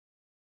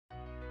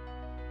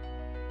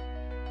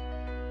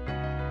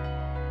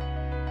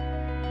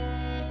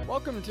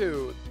Welcome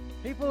to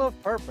People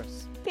of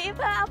Purpose.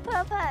 People of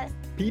Purpose.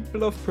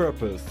 People of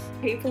Purpose.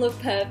 People of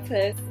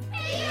Purpose.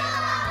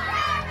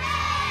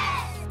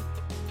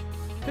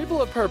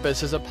 People of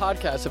Purpose is a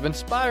podcast of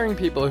inspiring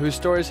people whose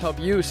stories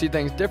help you see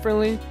things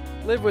differently,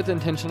 live with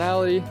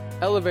intentionality,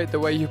 elevate the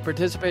way you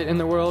participate in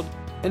the world,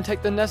 and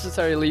take the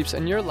necessary leaps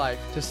in your life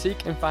to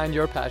seek and find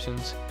your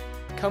passions.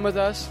 Come with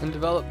us and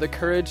develop the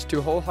courage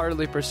to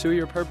wholeheartedly pursue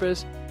your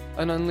purpose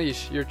and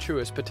unleash your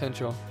truest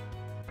potential.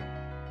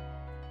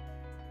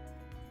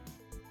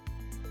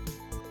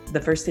 The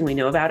first thing we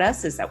know about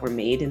us is that we're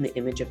made in the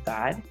image of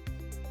God.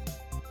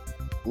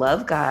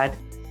 Love God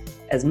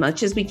as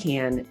much as we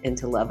can and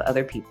to love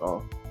other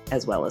people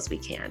as well as we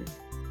can.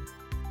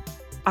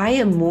 I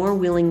am more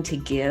willing to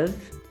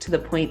give to the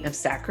point of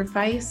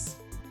sacrifice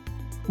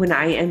when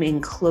I am in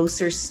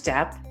closer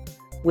step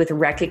with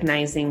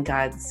recognizing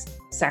God's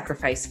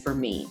sacrifice for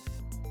me.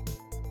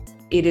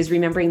 It is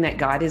remembering that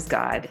God is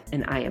God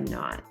and I am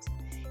not.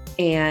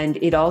 And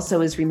it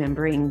also is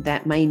remembering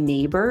that my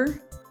neighbor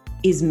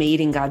is made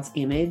in God's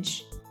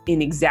image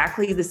in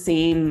exactly the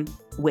same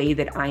way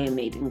that I am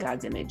made in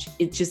God's image.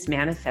 It just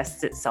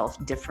manifests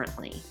itself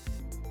differently.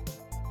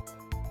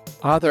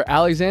 Author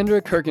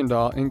Alexandra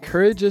Kuykendall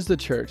encourages the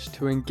church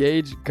to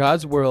engage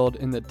God's world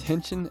in the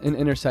tension and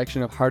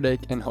intersection of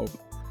heartache and hope.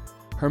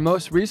 Her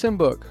most recent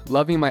book,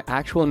 Loving My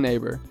Actual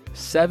Neighbor,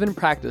 7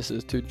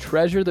 Practices to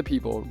Treasure the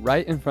People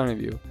Right in Front of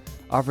You,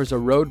 offers a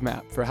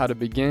roadmap for how to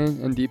begin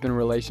and deepen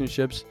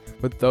relationships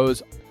with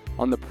those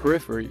on the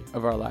periphery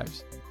of our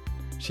lives.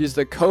 She is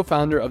the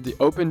co-founder of the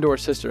Open Door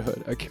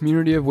Sisterhood, a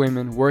community of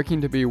women working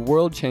to be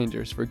world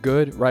changers for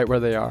good right where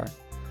they are.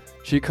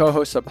 She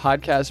co-hosts a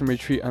podcast and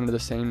retreat under the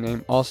same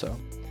name also.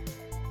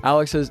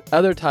 Alex's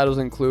other titles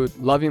include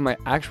Loving My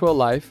Actual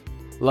Life,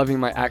 Loving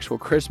My Actual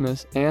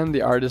Christmas, and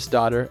The Artist's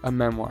Daughter, a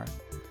memoir.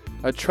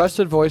 A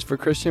trusted voice for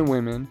Christian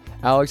women,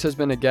 Alex has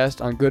been a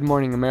guest on Good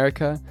Morning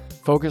America,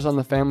 Focus on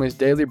the Family's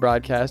daily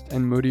broadcast,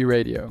 and Moody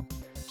Radio.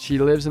 She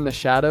lives in the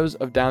shadows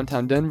of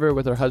downtown Denver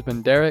with her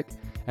husband Derek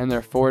and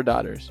their 4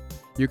 daughters.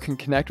 You can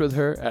connect with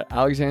her at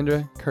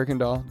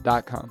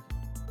alexandrakuykendall.com.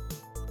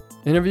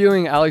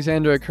 Interviewing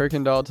Alexandra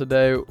Kuykendall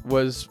today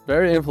was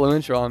very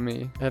influential on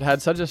me. It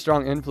had such a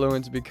strong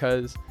influence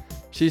because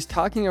she's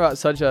talking about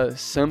such a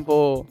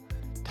simple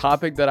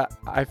topic that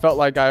I felt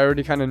like I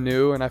already kind of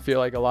knew, and I feel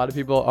like a lot of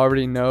people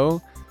already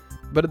know.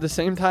 But at the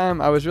same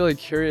time, I was really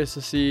curious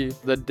to see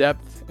the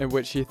depth in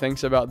which she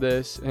thinks about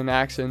this and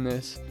acts in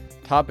this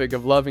topic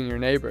of loving your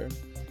neighbor.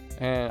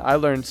 And I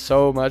learned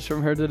so much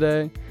from her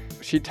today.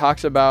 She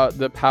talks about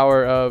the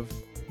power of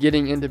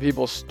getting into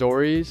people's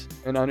stories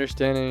and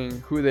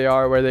understanding who they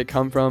are, where they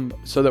come from,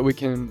 so that we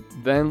can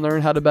then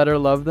learn how to better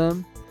love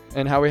them,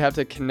 and how we have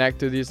to connect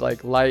to these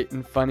like light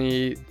and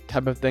funny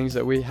type of things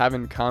that we have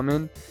in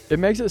common. It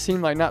makes it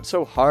seem like not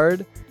so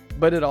hard,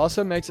 but it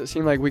also makes it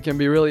seem like we can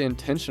be really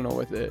intentional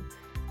with it.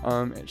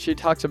 She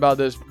talks about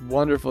this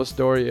wonderful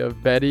story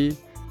of Betty,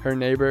 her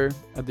neighbor,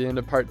 at the end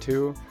of part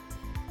 2.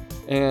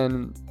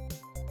 And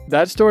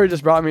that story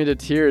just brought me to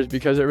tears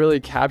because it really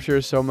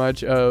captures so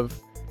much of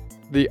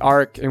the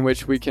arc in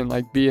which we can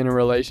like be in a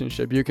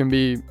relationship. You can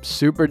be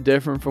super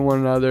different from one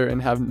another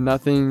and have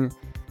nothing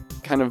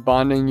kind of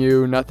bonding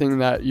you, nothing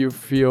that you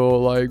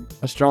feel like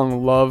a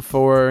strong love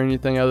for or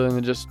anything other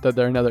than just that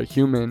they're another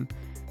human.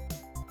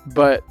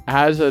 But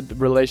as a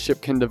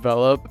relationship can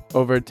develop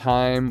over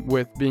time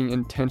with being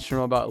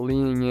intentional about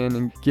leaning in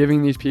and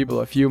giving these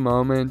people a few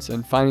moments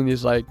and finding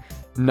these like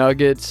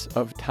nuggets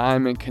of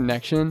time and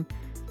connection,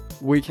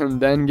 we can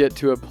then get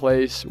to a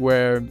place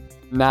where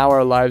now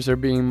our lives are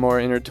being more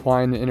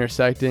intertwined and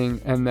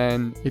intersecting, and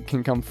then it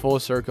can come full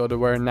circle to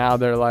where now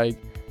they're like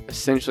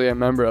essentially a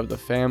member of the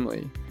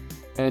family.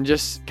 And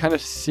just kind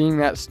of seeing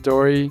that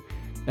story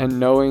and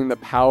knowing the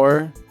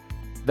power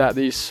that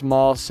these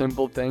small,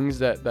 simple things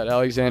that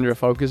Alexandra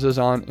focuses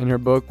on in her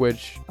book,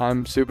 which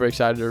I'm super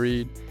excited to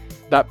read,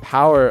 that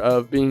power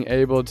of being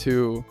able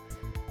to,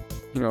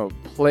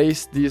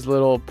 place these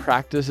little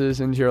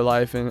practices into your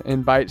life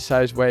in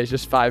bite-sized ways,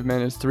 just 5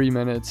 minutes, 3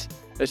 minutes.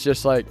 It's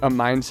just like a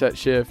mindset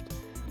shift.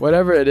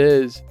 Whatever it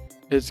is,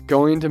 it's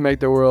going to make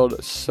the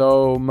world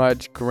so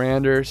much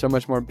grander, so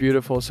much more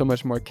beautiful, so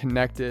much more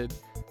connected,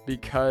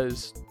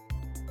 because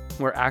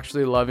we're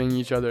actually loving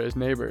each other as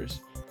neighbors.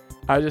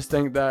 I just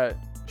think that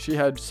she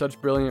had such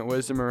brilliant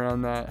wisdom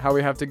around that, how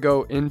we have to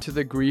go into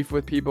the grief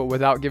with people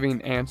without giving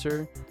an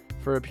answer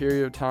for a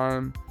period of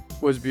time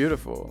was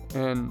beautiful.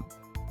 And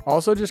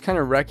also just kind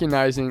of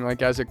recognizing,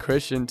 like as a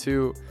Christian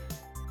too,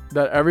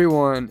 that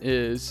everyone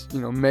is,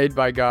 made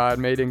by God,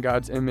 made in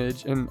God's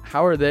image, and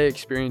how are they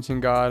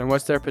experiencing God and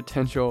what's their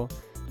potential,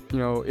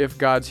 if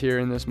God's here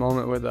in this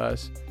moment with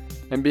us.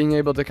 And being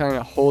able to kind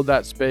of hold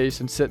that space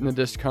and sit in the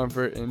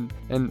discomfort and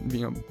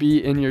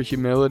be in your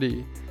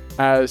humility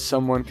as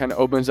someone kind of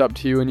opens up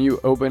to you and you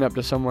open up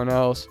to someone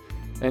else.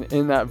 And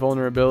in that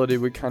vulnerability,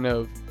 we kind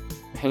of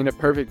paint a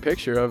perfect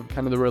picture of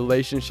kind of the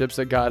relationships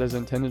that God has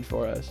intended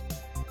for us.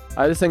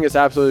 I just think it's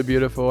absolutely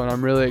beautiful, and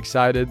I'm really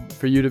excited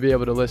for you to be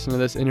able to listen to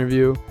this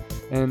interview.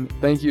 And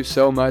thank you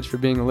so much for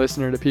being a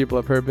listener to People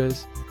of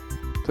Purpose.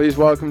 Please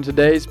welcome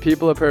today's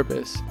People of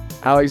Purpose,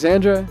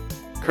 Alexandra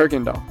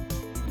Kuykendall.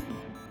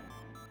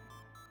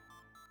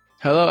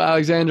 Hello,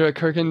 Alexandra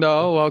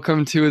Kuykendall.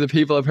 Welcome to the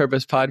People of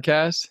Purpose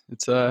podcast.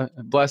 It's a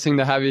blessing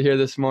to have you here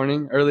this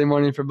morning, early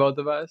morning for both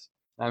of us.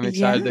 I'm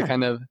excited to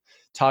kind of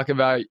talk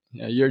about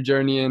your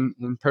journey in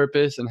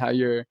purpose and how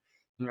you're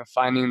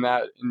finding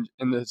that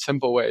in the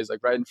simple ways, like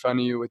right in front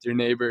of you with your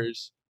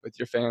neighbors, with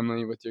your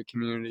family, with your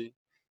community.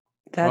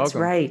 That's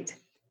Welcome. right.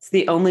 It's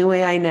the only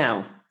way I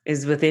know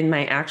is within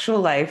my actual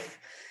life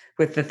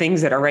with the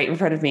things that are right in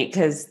front of me.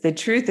 Because the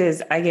truth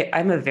is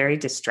I'm a very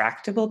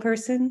distractible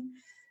person.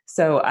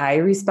 So I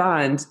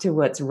respond to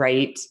what's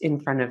right in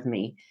front of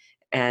me.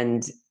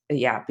 And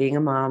being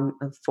a mom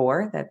of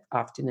 4, that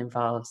often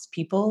involves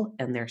people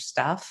and their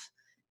stuff.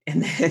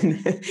 And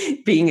then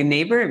being a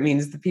neighbor, it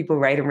means the people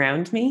right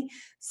around me.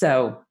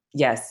 So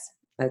yes,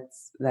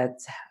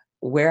 that's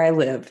where I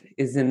live,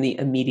 is in the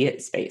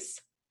immediate space.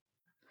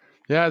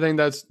 Yeah, I think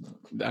that's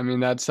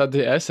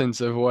the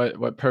essence of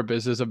what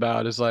purpose is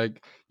about, is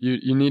like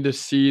you need to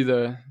see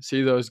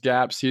those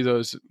gaps, see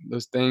those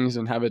things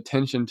and have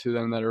attention to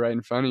them that are right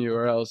in front of you,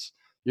 or else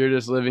you're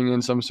just living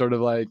in some sort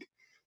of like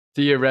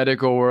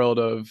theoretical world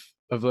of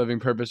living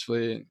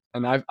purposefully.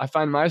 And I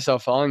find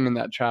myself falling in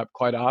that trap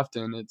quite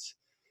often. It's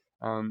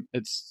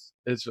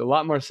a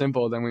lot more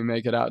simple than we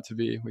make it out to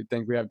be. We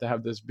think we have to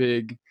have this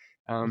big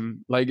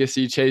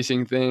legacy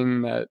chasing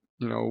thing that,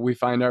 we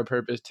find our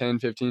purpose 10,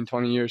 15,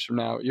 20 years from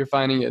now. You're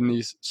finding it in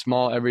these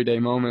small everyday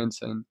moments.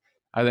 And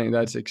I think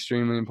that's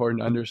extremely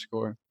important to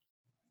underscore.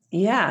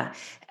 Yeah.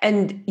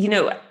 And,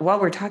 while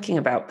we're talking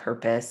about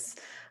purpose,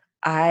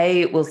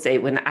 I will say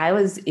when I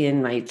was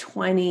in my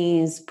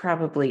 20s,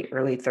 probably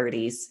early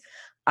 30s,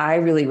 I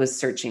really was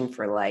searching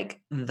for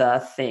like the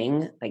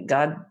thing, like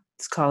God's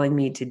calling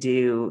me to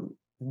do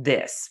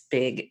this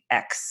big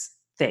X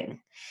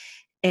thing.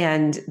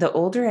 And the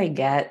older I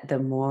get, the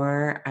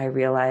more I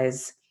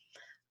realize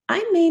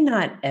I may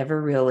not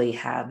ever really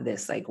have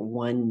this like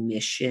one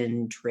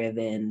mission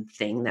driven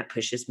thing that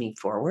pushes me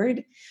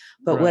forward.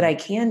 But what I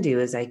can do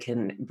is I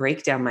can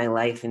break down my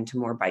life into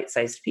more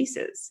bite-sized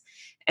pieces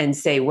and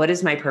say, what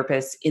is my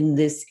purpose in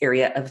this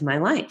area of my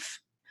life?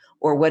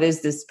 Or what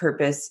is this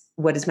purpose?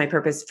 What is my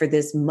purpose for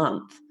this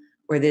month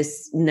or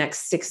this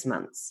next 6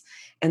 months?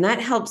 And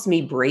that helps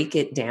me break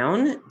it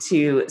down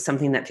to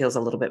something that feels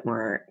a little bit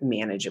more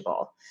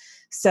manageable.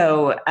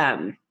 So,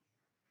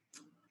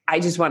 I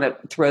just want to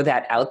throw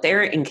that out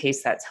there in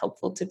case that's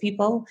helpful to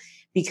people,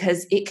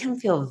 because it can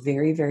feel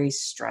very, very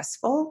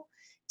stressful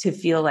to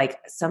feel like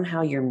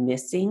somehow you're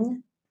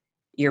missing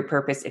your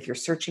purpose if you're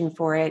searching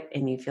for it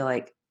and you feel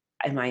like,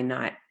 how am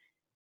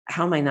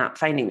I not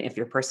finding it? If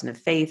you're a person of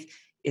faith,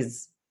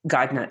 is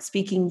God not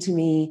speaking to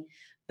me?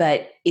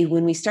 But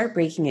when we start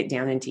breaking it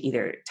down into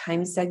either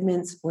time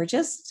segments or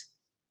just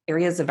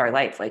areas of our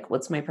life, like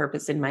what's my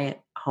purpose in my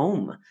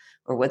home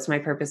or what's my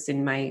purpose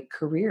in my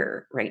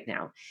career right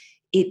now,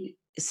 it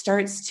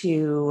starts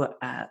to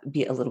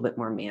be a little bit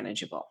more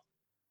manageable.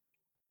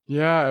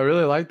 Yeah, I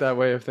really like that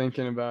way of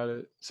thinking about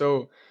it.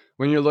 So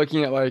when you're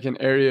looking at like an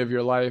area of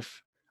your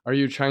life, are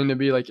you trying to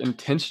be like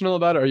intentional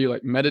about it? Are you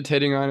like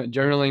meditating on it,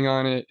 journaling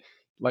on it,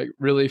 like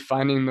really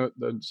finding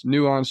those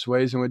nuanced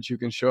ways in which you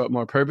can show up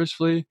more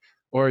purposefully?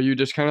 Or are you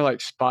just kind of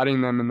like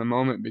spotting them in the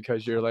moment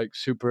because you're like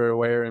super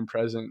aware and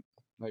present?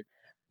 Like,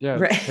 yeah,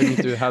 Right. take me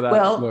through how that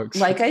Well, looks.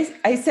 like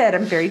I said,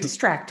 I'm very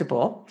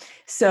distractible.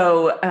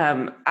 So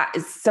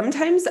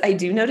sometimes I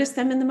do notice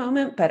them in the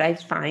moment, but I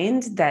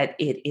find that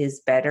it is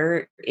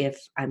better if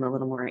I'm a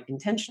little more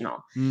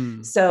intentional.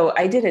 So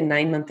I did a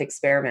 9-month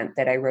experiment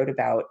that I wrote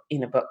about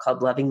in a book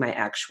called Loving My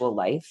Actual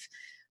Life,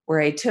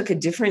 where I took a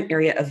different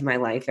area of my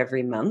life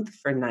every month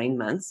for 9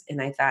 months.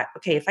 And I thought,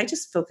 okay, if I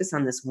just focus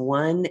on this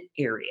one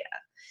area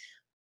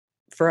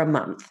for a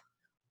month,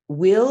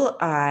 will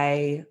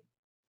I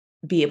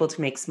be able to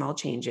make small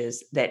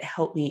changes that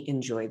help me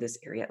enjoy this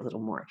area a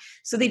little more?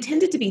 So they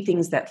tended to be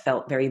things that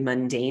felt very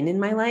mundane in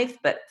my life,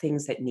 but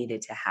things that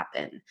needed to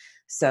happen.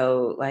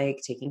 So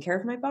like taking care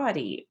of my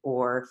body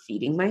or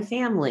feeding my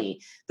family.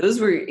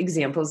 Those were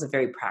examples of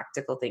very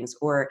practical things,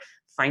 or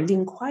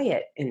finding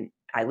quiet. And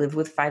I live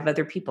with 5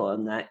 other people,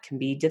 and that can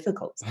be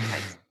difficult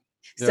sometimes.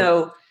 Yep.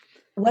 So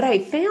what I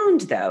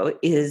found though,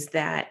 is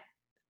that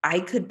I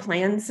could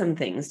plan some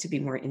things to be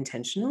more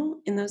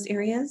intentional in those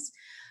areas.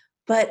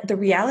 But the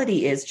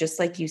reality is, just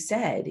like you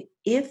said,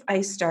 if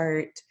I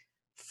start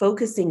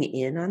focusing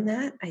in on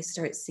that, I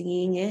start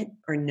seeing it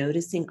or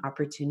noticing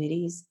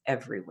opportunities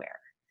everywhere.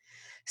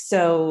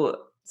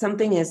 So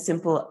something as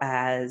simple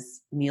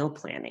as meal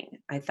planning.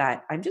 I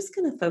thought, I'm just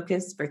going to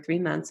focus for 3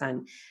 months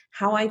on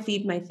how I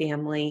feed my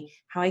family,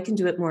 how I can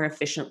do it more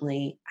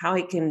efficiently, how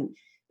I can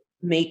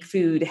make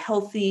food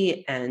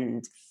healthy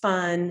and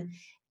fun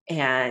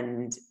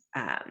and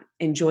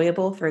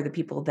enjoyable for the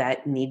people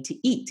that need to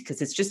eat,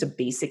 because it's just a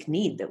basic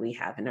need that we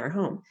have in our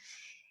home.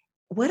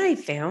 What I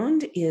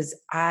found is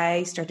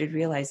I started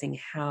realizing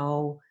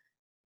how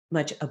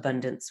much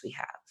abundance we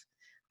have.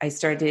 I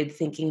started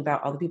thinking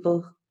about all the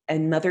people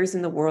and mothers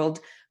in the world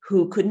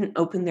who couldn't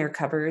open their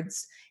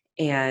cupboards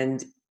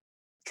and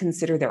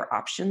consider their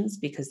options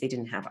because they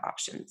didn't have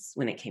options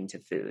when it came to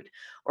food,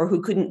 or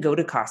who couldn't go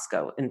to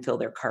Costco and fill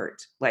their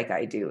cart like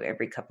I do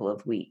every couple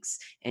of weeks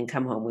and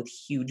come home with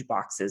huge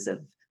boxes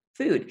of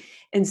food.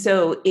 And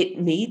so it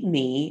made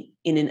me,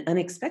 in an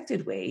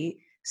unexpected way,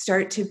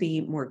 start to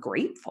be more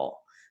grateful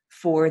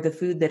for the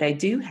food that I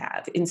do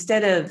have,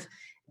 instead of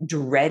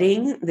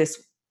dreading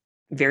this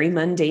very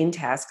mundane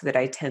task that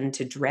I tend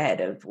to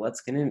dread of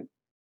what's going to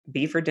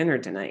be for dinner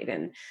tonight.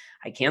 And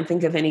I can't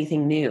think of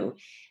anything new.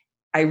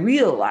 I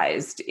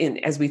realized,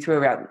 as we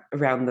throw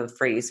around the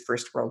phrase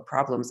first world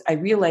problems, I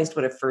realized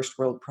what a first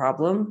world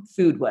problem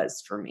food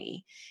was for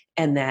me.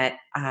 And that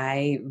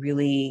I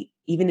really,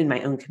 even in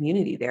my own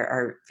community, there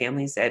are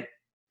families that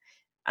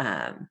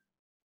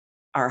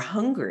are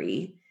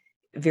hungry,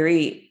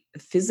 very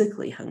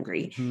physically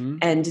hungry. Hmm.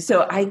 And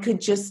so I could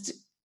just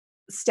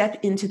step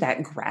into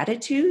that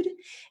gratitude.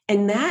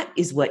 And that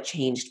is what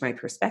changed my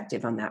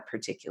perspective on that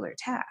particular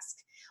task.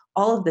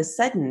 All of a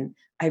sudden,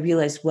 I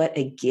realized what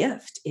a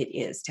gift it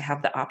is to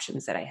have the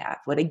options that I have,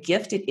 what a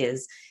gift it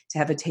is to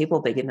have a table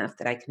big enough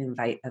that I can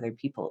invite other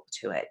people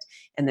to it,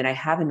 and that I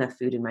have enough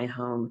food in my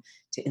home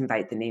to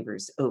invite the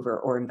neighbors over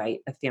or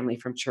invite a family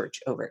from church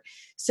over.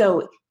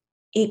 So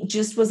it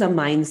just was a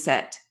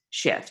mindset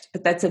shift.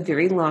 But that's a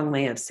very long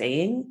way of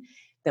saying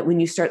that when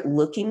you start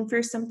looking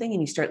for something and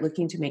you start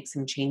looking to make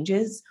some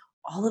changes,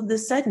 all of a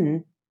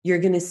sudden you're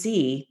going to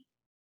see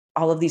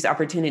all of these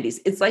opportunities.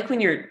 It's like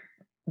when you're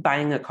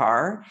buying a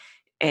car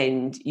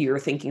and you're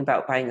thinking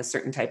about buying a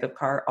certain type of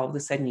car, all of a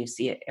sudden you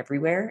see it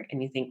everywhere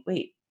and you think,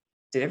 wait,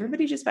 did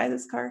everybody just buy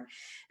this car?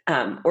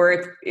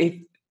 Or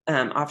if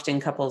often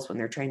couples, when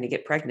they're trying to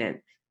get pregnant,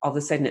 all of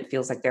a sudden it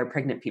feels like there are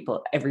pregnant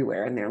people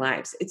everywhere in their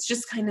lives. It's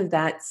just kind of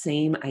that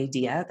same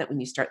idea that when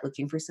you start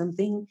looking for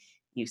something,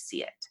 you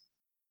see it.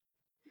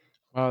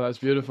 Wow, that's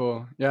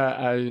beautiful. Yeah,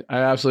 I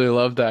absolutely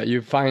love that.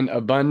 You find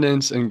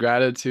abundance and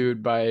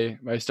gratitude by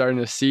starting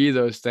to see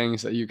those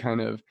things that you kind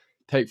of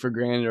take for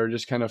granted or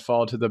just kind of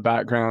fall to the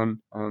background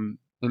in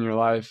your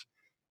life.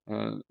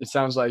 And it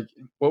sounds like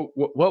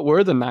what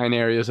were the 9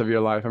 areas of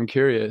your life? I'm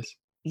curious.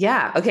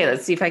 Yeah. Okay.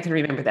 Let's see if I can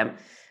remember them.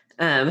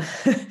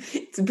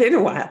 It's been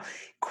a while.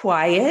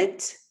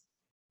 Quiet,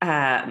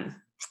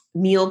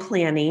 meal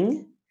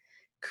planning,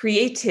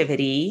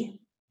 creativity.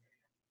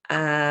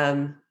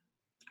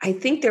 I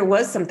think there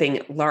was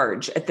something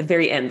large at the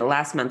very end. The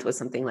last month was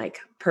something like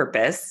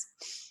purpose,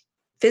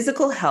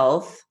 physical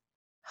health,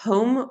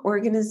 home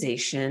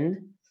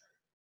organization.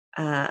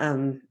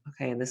 Okay.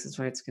 And this is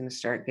where it's going to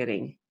start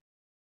getting,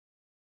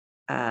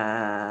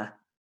 I'm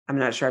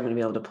not sure I'm going to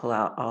be able to pull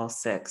out all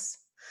 6,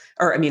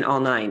 or I mean, all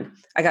 9.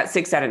 I got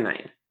 6 out of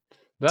 9.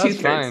 That's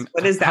 2/3. fine.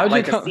 What is that? How'd you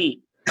Like a come?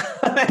 C?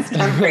 That's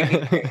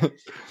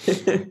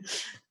groundbreaking.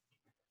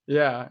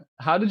 Yeah.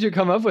 How did you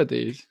come up with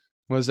these?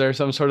 Was there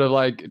some sort of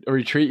like a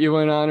retreat you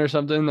went on or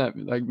something that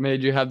like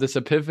made you have this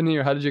epiphany,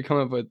 or how did you come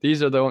up with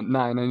these are the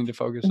 9 I need to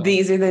focus on?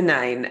 These are the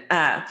 9.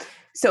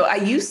 So I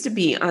used to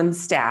be on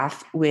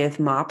staff with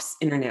MOPS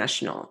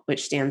International,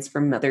 which stands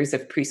for Mothers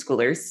of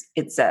Preschoolers.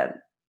 It's a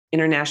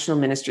international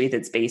ministry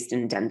that's based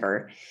in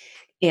Denver.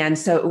 And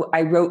so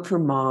I wrote for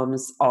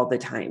moms all the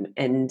time,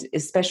 and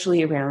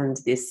especially around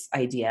this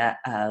idea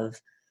of,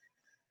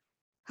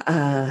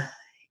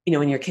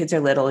 when your kids are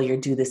little, you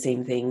do the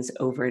same things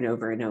over and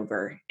over and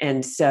over.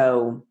 And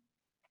so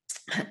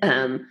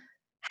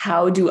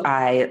how do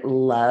I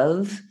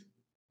love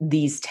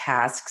these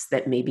tasks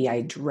that maybe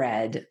I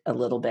dread a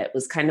little bit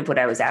was kind of what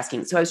I was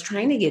asking. So I was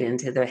trying to get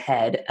into the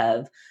head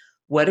of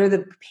what are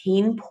the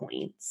pain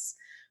points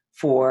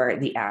for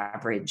the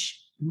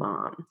average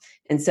mom.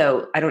 And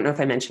so I don't know if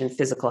I mentioned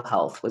physical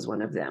health was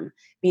one of them.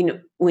 I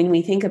mean, when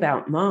we think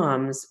about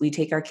moms, we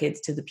take our kids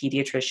to the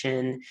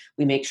pediatrician,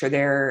 we make sure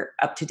they're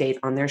up to date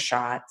on their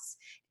shots.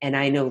 And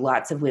I know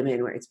lots of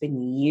women where it's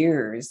been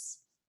years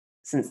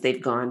since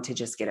they've gone to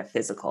just get a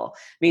physical.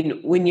 I mean,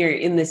 when you're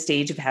in the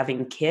stage of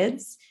having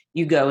kids,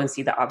 you go and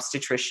see the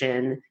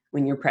obstetrician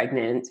when you're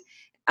pregnant.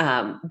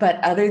 But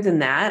other than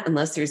that,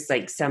 unless there's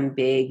like some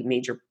big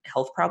major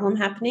health problem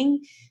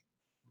happening,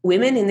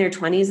 women in their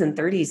 20s and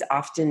 30s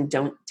often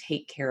don't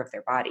take care of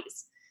their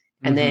bodies.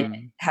 And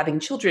then having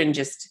children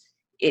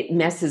it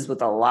messes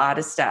with a lot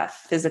of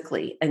stuff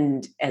physically,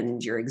 and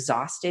you're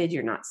exhausted,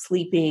 you're not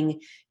sleeping,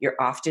 you're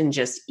often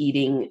just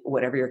eating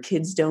whatever your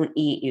kids don't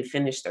eat. You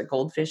finish their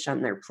goldfish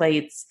on their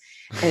plates.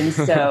 And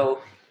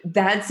so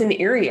that's an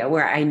area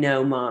where I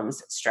know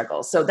moms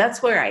struggle. So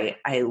that's where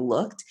I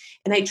looked,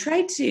 and I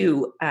tried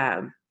to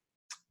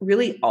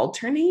really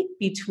alternate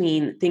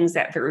between things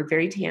that were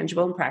very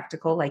tangible and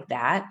practical like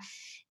that,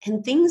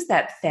 and things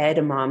that fed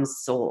a mom's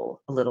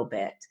soul a little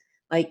bit,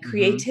 like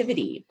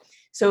creativity.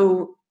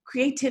 So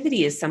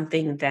creativity is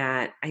something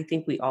that I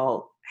think we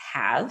all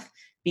have,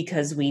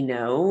 because we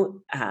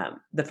know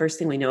the first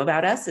thing we know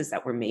about us is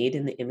that we're made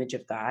in the image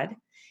of God.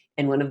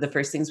 And one of the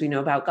first things we know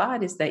about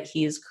God is that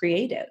he is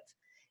creative.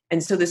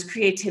 And so this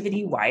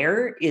creativity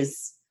wire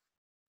is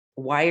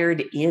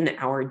wired in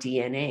our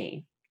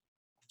DNA.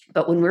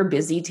 But when we're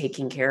busy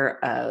taking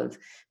care of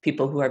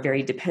people who are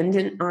very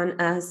dependent on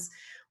us,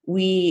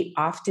 we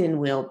often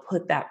will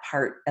put that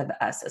part of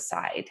us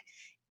aside.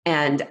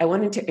 And I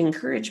wanted to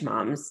encourage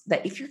moms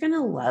that if you're going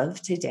to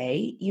love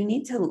today, you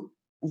need to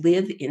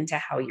live into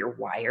how you're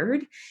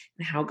wired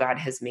and how God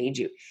has made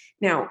you.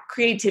 Now,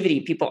 creativity,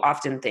 people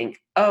often think,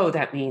 oh,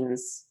 that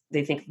means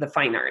they think of the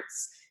fine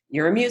arts.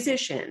 You're a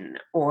musician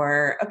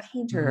or a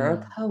painter or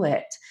a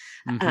poet.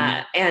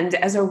 And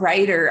as a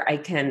writer, I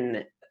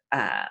can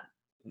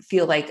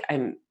feel like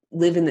I'm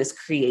live in this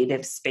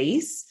creative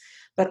space,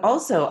 but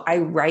also I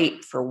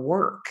write for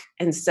work.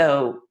 And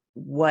so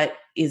what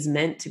is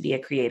meant to be a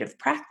creative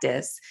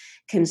practice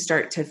can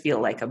start to feel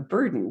like a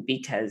burden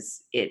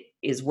because it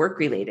is work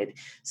related.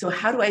 So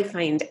how do I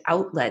find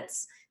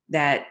outlets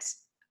that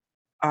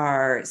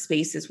are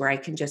spaces where I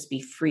can just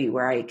be free,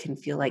 where I can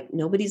feel like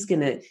nobody's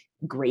going to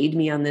grade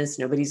me on this,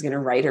 nobody's going to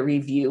write a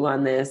review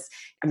on this,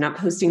 I'm not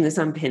posting this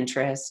on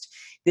Pinterest.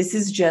 This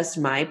is just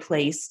my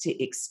place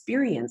to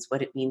experience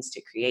what it means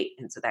to create.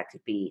 And so that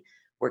could be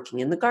working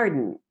in the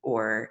garden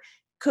or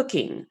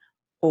cooking,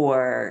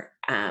 or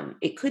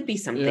it could be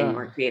something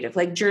more creative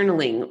like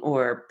journaling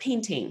or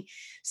painting.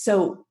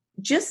 So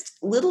just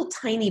little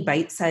tiny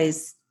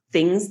bite-sized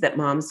things that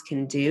moms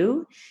can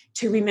do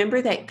to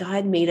remember that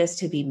God made us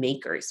to be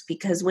makers,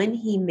 because when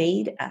he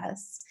made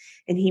us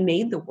and he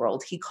made the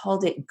world, he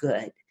called it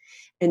good.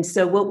 And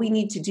so what we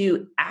need to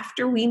do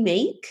after we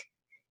make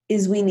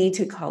is we need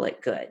to call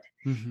it good.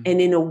 And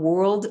in a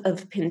world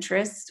of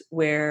Pinterest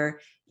where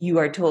you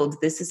are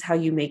told this is how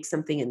you make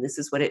something and this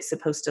is what it's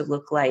supposed to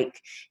look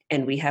like,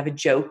 and we have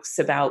jokes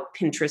about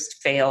Pinterest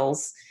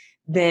fails,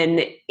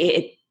 then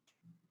it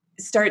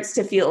starts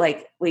to feel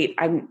like, wait,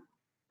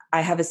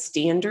 I have a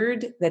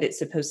standard that it's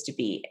supposed to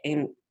be.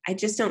 And I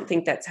just don't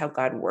think that's how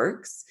God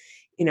works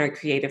in our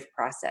creative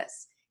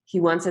process. He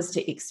wants us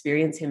to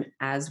experience him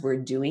as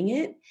we're doing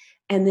it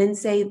and then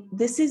say,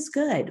 this is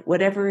good,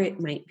 whatever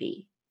it might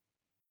be.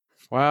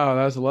 Wow,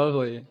 that's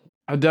lovely.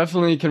 I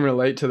definitely can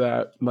relate to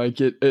that.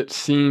 Like it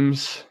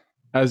seems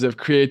as if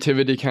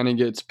creativity kind of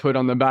gets put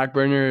on the back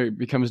burner, it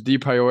becomes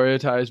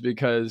deprioritized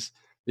because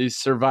these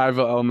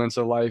survival elements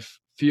of life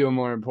feel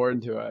more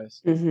important to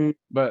us.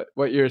 But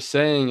what you're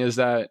saying is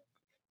that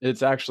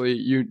it's actually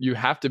you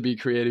have to be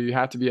creative, you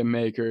have to be a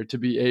maker to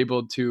be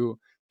able to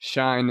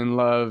shine and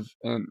love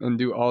and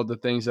do all the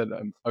things that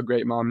a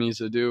great mom needs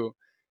to do.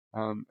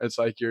 It's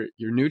like your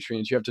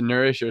nutrients. You have to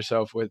nourish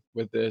yourself with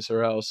this,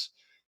 or else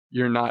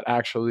you're not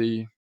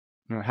actually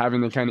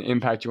having the kind of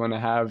impact you want to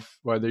have,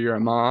 whether you're a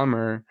mom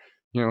or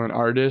an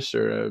artist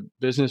or a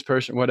business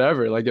person,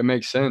 whatever. Like, it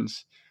makes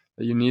sense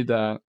that you need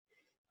that.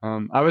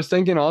 I was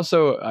thinking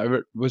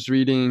also, was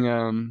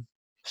reading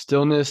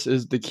Stillness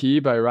is the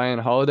Key by Ryan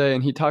Holiday,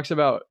 and he talks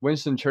about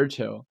Winston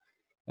Churchill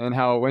and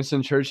how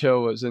Winston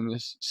Churchill was in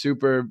this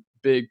super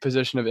big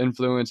position of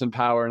influence and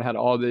power and had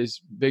all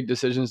these big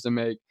decisions to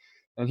make.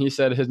 And he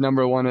said his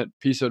number one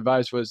piece of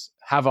advice was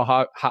have a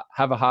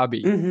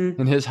hobby.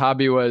 And his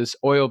hobby was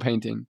oil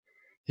painting.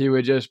 He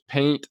would just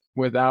paint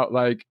without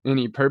like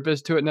any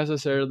purpose to it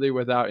necessarily,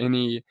 without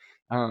any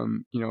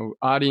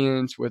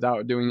audience,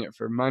 without doing it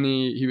for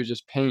money. He would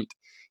just paint.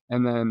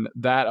 And then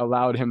that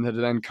allowed him to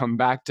then come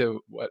back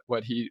to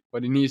what he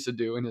needs to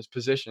do in his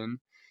position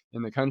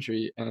in the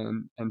country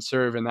and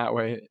serve in that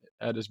way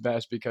at his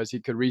best, because he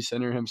could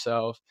recenter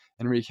himself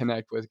and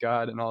reconnect with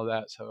God and all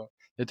that. So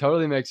it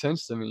totally makes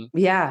sense to me.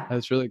 Yeah.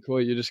 That's really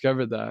cool. You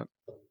discovered that.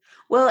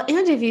 Well,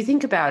 and if you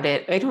think about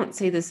it, I don't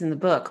say this in the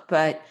book,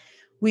 but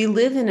we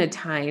live in a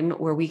time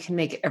where we can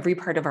make every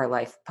part of our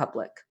life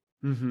public.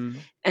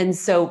 And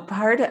so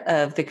part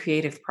of the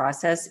creative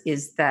process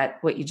is that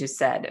what you just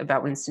said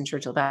about Winston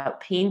Churchill,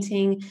 about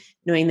painting,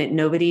 knowing that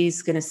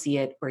nobody's going to see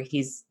it, or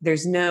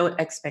there's no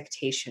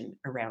expectation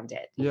around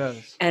it.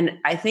 Yes. And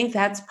I think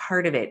that's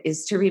part of it,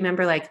 is to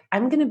remember, like,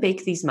 I'm going to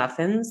bake these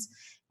muffins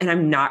and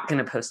I'm not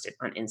going to post it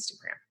on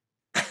Instagram.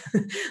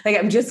 Like,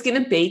 I'm just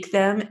going to bake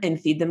them and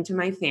feed them to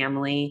my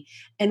family.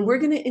 And we're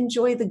going to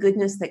enjoy the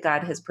goodness that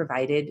God has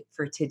provided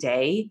for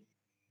today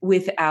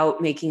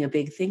without making a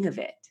big thing of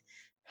it.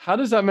 How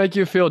does that make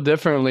you feel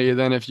differently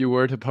than if you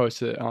were to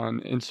post it on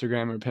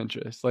Instagram or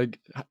Pinterest? Like,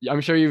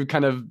 I'm sure you've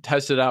kind of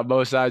tested out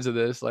both sides of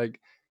this. Like,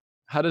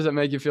 how does it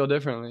make you feel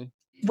differently?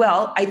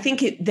 Well, I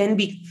think it then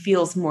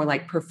feels more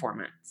like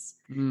performance,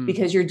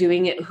 because you're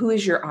doing it. Who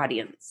is your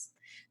audience?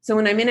 So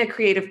when I'm in a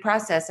creative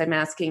process, I'm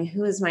asking,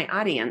 who is my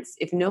audience?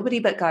 If nobody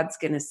but God's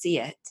going to see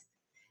it,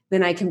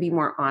 then I can be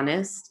more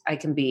honest. I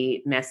can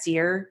be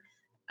messier.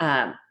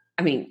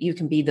 You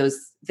can be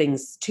those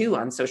things too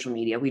on social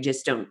media. We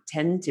just don't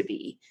tend to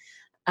be.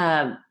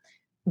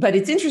 But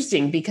it's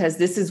interesting because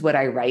this is what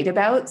I write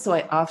about. So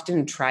I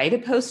often try to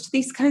post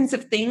these kinds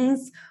of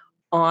things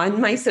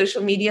on my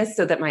social media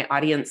so that my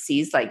audience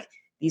sees, like,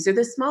 these are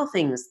the small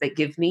things that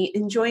give me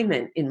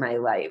enjoyment in my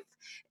life.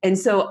 And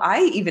so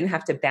I even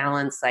have to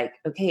balance, like,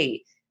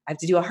 okay, I have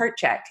to do a heart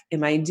check.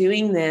 Am I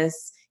doing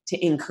this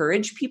to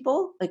encourage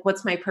people? Like,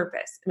 what's my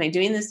purpose? Am I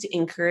doing this to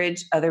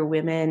encourage other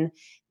women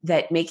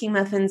that making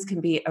muffins can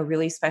be a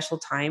really special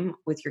time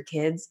with your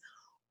kids?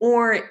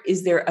 Or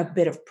is there a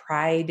bit of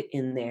pride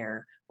in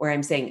there where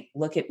I'm saying,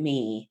 look at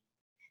me,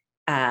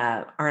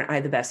 aren't I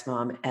the best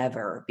mom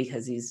ever?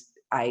 Because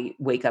I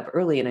wake up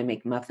early and I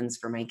make muffins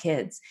for my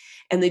kids.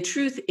 And the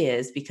truth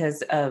is,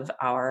 because of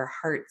our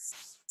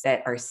hearts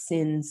that are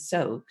sin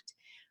soaked,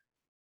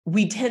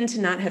 we tend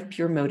to not have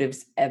pure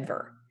motives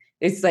ever.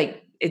 It's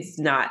like,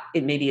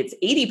 maybe it's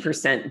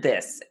 80%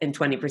 this and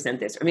 20%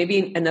 this, or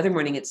maybe another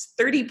morning it's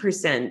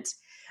 30%.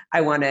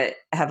 I want to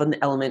have an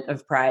element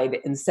of pride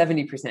and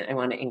 70% I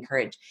want to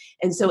encourage.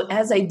 And so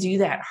as I do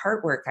that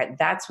heart work,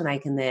 that's when I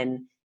can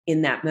then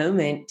in that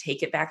moment,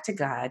 take it back to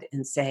God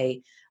and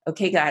say,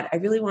 okay, God, I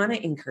really want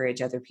to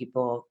encourage other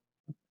people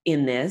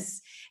in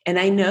this. And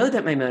I know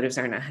that my motives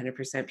aren't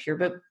 100% pure,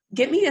 but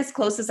get me as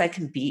close as I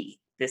can be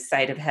this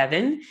side of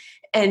heaven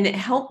and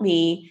help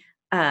me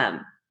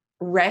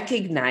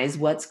recognize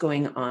what's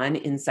going on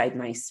inside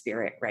my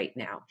spirit right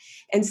now.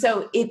 And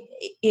so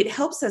it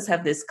helps us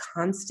have this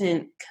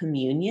constant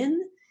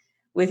communion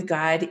with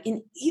God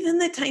in even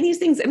the tiniest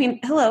things. I mean,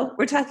 hello,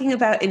 we're talking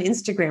about an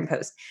Instagram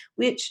post,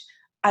 which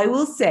I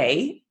will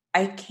say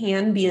I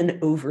can be an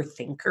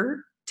overthinker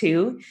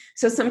too.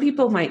 So some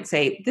people might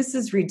say, this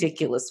is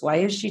ridiculous. Why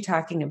is she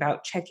talking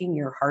about checking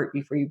your heart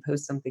before you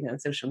post something on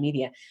social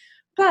media?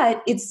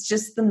 But it's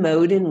just the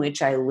mode in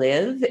which I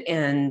live.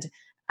 And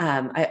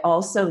I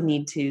also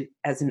need to,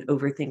 as an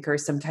overthinker,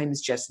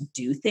 sometimes just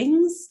do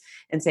things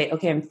and say,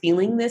 okay, I'm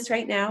feeling this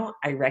right now.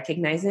 I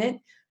recognize it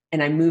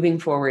and I'm moving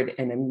forward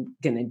and I'm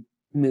going to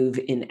move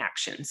in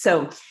action.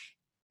 So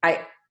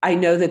I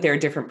know that there are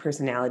different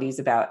personalities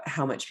about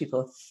how much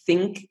people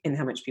think and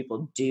how much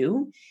people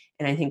do.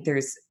 And I think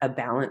there's a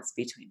balance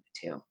between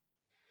the two.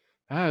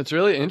 It's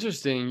really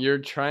interesting. You're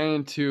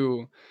trying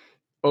to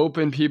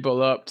open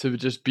people up to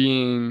just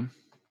being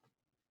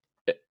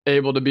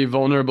able to be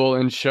vulnerable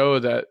and show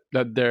that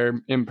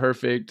they're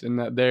imperfect and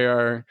that they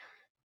are,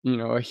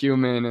 a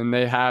human and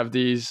they have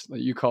these,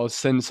 like you call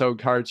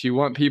sin-soaked hearts. You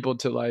want people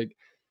to like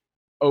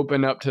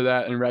open up to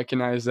that and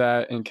recognize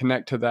that and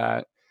connect to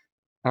that.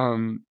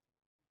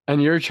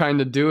 And you're trying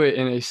to do it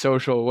in a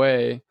social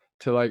way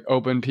to like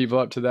open people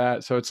up to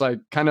that. So it's like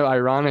kind of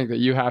ironic that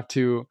you have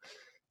to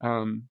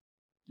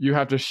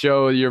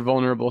show your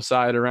vulnerable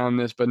side around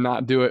this, but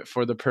not do it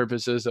for the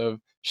purposes of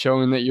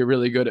showing that you're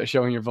really good at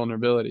showing your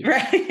vulnerability.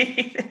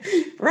 Right.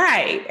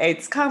 Right.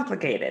 It's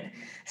complicated.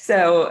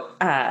 So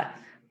I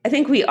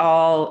think we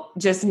all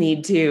just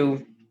need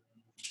to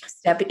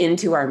step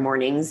into our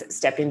mornings,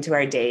 step into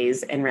our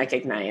days and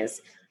recognize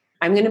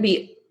I'm going to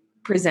be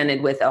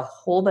presented with a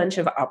whole bunch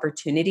of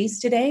opportunities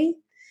today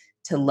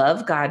to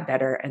love God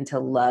better and to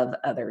love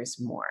others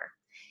more.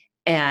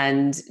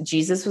 And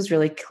Jesus was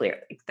really clear.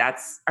 Like,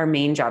 that's our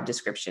main job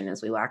description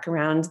as we walk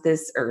around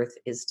this earth,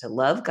 is to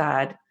love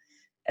God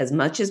as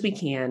much as we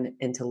can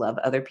and to love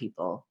other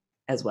people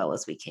as well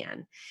as we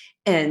can.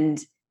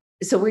 And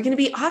so we're going to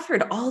be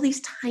offered all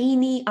these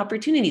tiny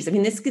opportunities. I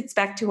mean, this gets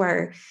back to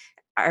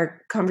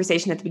our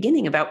conversation at the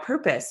beginning about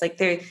purpose. Like,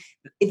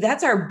 if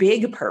that's our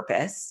big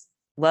purpose,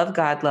 love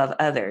God, love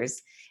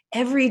others,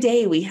 every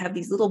day we have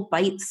these little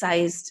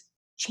bite-sized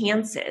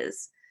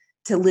chances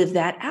to live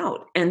that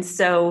out. And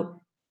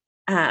so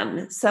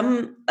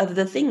some of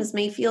the things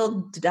may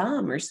feel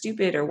dumb or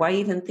stupid, or why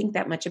even think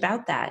that much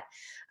about that?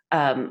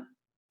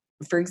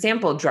 For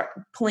example,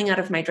 pulling out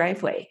of my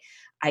driveway,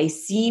 I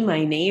see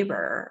my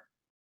neighbor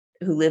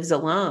who lives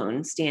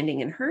alone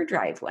standing in her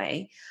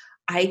driveway.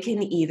 I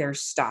can either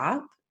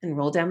stop and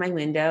roll down my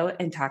window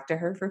and talk to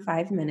her for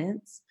 5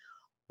 minutes,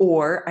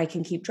 or I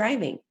can keep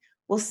driving.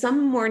 Well,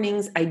 some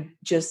mornings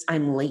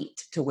I'm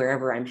late to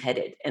wherever I'm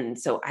headed. And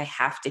so I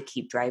have to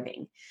keep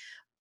driving.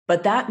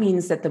 But that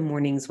means that the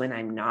mornings when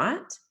I'm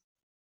not,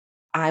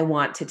 I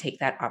want to take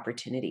that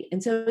opportunity.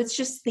 And so it's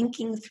just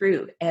thinking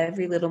through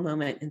every little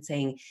moment and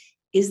saying,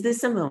 is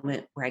this a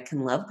moment where I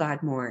can love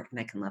God more and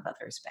I can love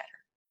others better?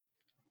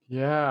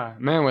 Yeah,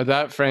 man, with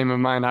that frame of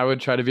mind, I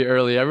would try to be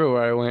early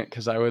everywhere I went,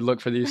 because I would look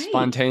for these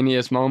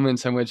spontaneous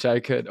moments in which I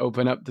could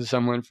open up to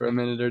someone for a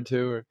minute or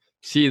two, or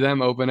see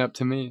them open up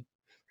to me.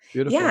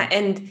 Beautiful. Yeah.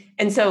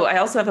 And so I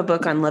also have a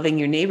book on loving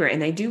your neighbor.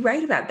 And I do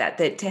write about that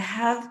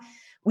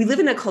we live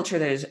in a culture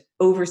that is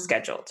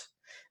overscheduled.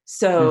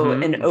 So,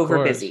 and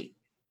over busy.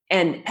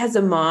 And as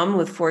a mom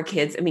with 4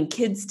 kids, I mean,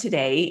 kids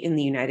today in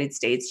the United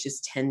States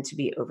just tend to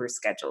be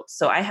overscheduled.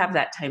 So I have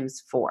that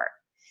times 4.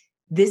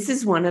 This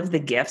is one of the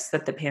gifts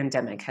that the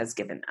pandemic has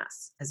given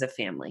us as a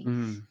family,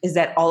 is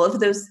that all of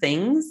those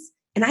things,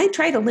 and I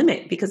try to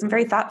limit, because I'm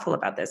very thoughtful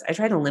about this. I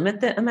try to limit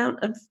the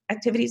amount of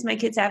activities my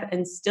kids have,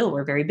 and still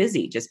we're very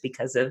busy just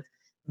because of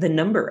the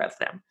number of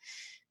them.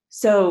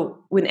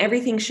 So when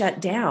everything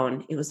shut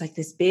down, it was like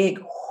this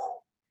big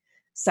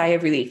sigh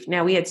of relief.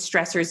 Now, we had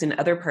stressors in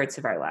other parts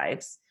of our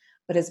lives,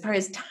 but as far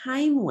as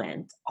time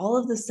went, all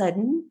of a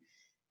sudden,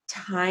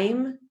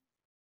 time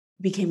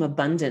became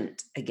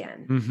abundant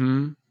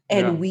again.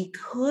 And we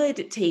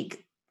could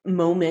take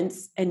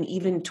moments and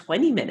even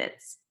 20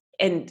 minutes.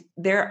 And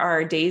there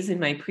are days in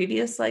my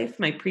previous life,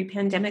 my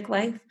pre-pandemic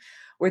life,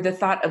 where the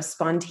thought of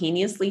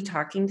spontaneously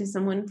talking to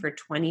someone for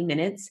 20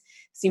 minutes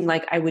seemed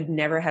like I would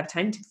never have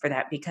time for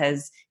that.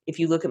 Because if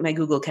you look at my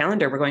Google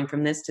Calendar, we're going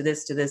from this to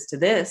this to this to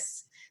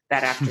this.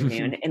 that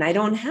afternoon, and I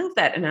don't have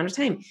that amount of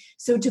time.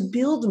 So to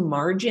build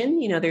margin,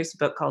 there's a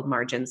book called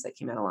Margins that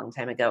came out a long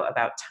time ago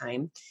about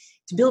time,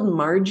 to build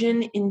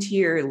margin into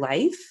your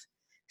life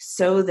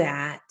so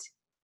that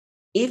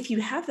if you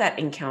have that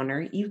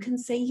encounter, you can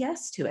say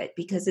yes to it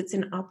because it's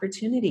an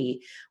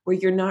opportunity where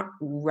you're not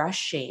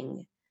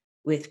rushing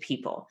with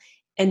people.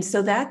 And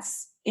so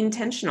that's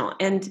intentional.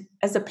 And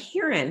as a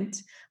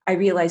parent, I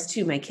realized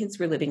too, my kids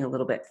were living a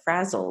little bit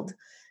frazzled.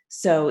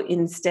 So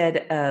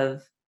instead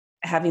of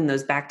having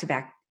those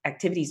back-to-back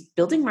activities,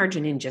 building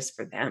margin in just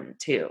for them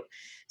too,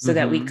 so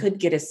that we could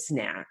get a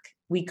snack.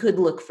 We could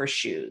look for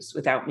shoes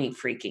without me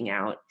freaking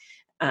out.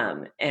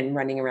 And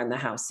running around the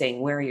house saying,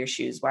 where are your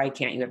shoes? Why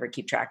can't you ever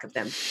keep track of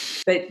them?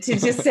 But to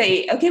just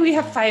say, okay, we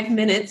have 5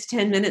 minutes,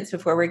 10 minutes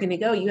before we're going to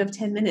go. You have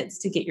 10 minutes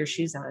to get your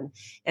shoes on.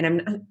 And I'm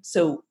not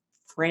so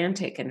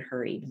frantic and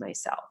hurried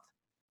myself.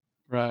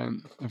 Right.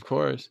 Of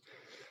course.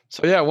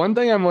 So yeah, one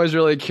thing I'm always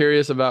really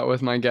curious about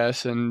with my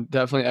guests, and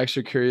definitely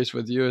extra curious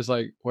with you, is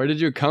like, where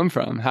did you come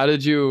from? How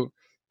did you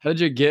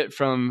get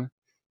from,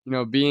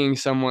 being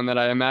someone that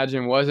I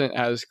imagine wasn't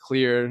as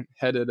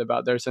clear-headed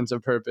about their sense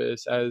of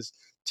purpose, as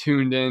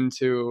tuned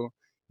into,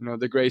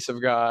 the grace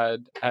of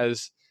God,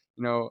 as,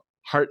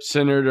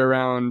 heart-centered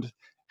around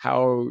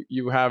how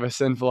you have a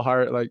sinful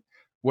heart? Like,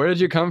 where did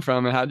you come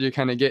from, and how did you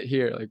kind of get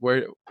here? Like,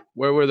 where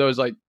were those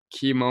like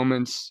key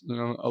moments,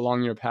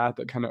 along your path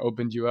that kind of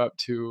opened you up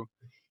to,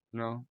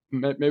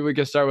 maybe we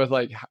could start with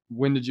like,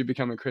 when did you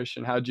become a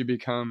Christian? How did you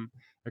become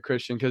a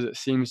Christian? Because it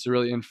seems to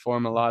really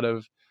inform a lot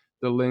of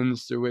the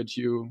lens through which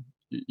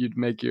you'd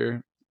make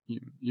you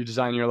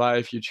design your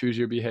life, you choose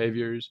your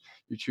behaviors,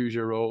 you choose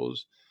your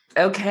roles.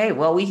 Okay,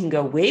 well, we can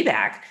go way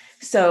back.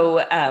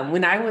 So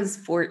when I was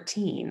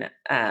 14,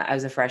 I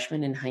was a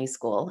freshman in high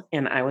school,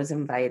 and I was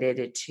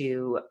invited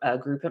to a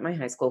group at my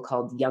high school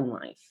called Young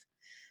Life.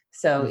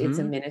 So it's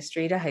a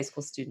ministry to high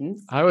school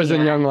students. I was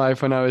in Young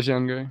Life when I was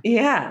younger.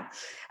 Yeah.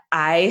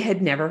 I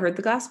had never heard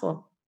the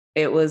gospel.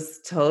 It was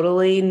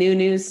totally new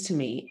news to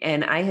me.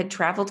 And I had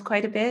traveled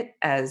quite a bit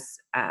as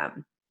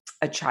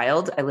a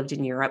child. I lived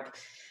in Europe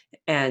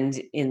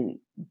and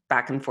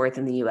back and forth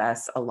in the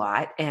US a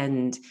lot.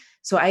 And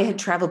so I had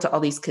traveled to all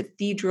these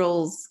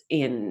cathedrals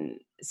in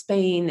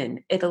Spain and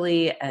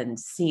Italy and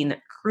seen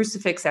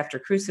crucifix after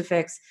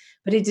crucifix,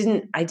 but I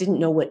didn't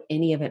know what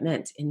any of it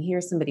meant. And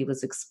here somebody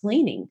was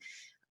explaining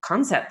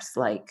concepts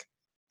like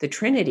the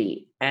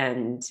Trinity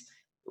and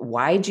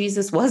why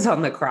Jesus was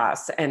on the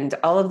cross and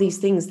all of these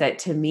things that,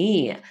 to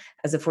me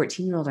as a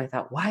 14-year-old, I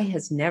thought, why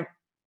has no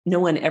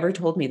one ever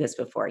told me this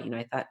before?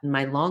 I thought, in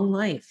my long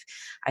life,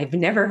 I've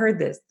never heard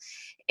this.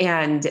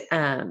 And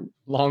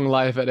long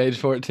life at age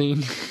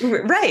 14.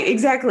 Right,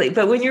 exactly.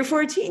 But when you're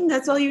 14,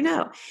 that's all you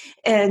know.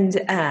 And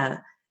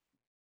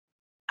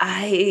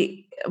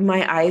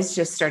my eyes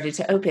just started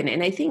to open.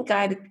 And I think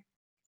God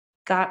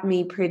got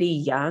me pretty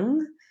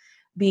young,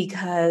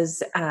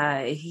 because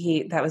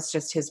that was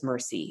just his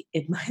mercy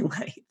in my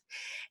life.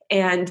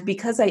 And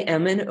because I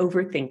am an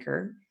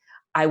overthinker,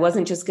 I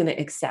wasn't just going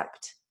to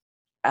accept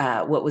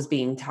what was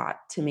being taught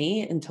to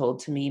me and told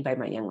to me by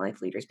my Young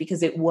Life leaders,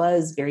 because it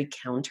was very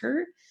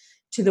counter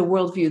to the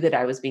worldview that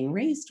I was being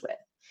raised with.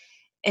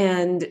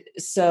 And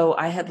so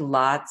I had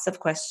lots of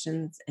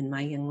questions, and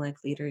my Young Life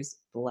leaders,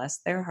 bless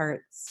their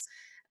hearts,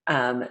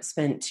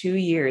 spent 2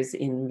 years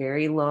in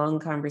very long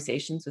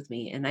conversations with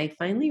me. And I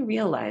finally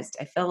realized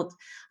I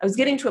was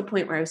getting to a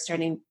point where I was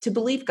starting to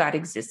believe God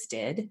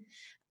existed.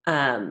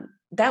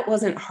 That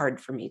wasn't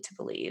hard for me to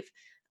believe.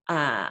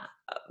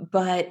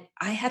 But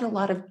I had a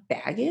lot of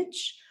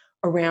baggage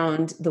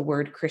around the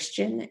word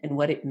Christian and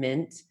what it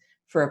meant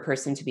for a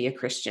person to be a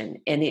Christian.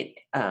 And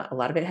a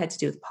lot of it had to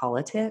do with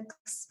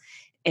politics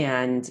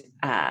and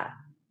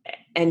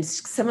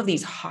some of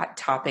these hot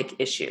topic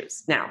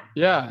issues. Now,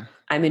 yeah,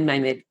 I'm in my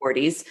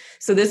mid-40s,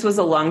 so this was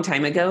a long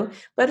time ago,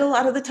 but a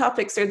lot of the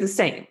topics are the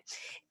same.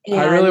 And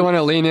I really want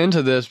to lean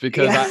into this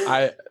because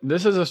I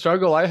this is a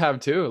struggle I have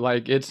too.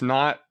 Like, it's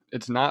not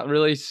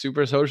really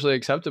super socially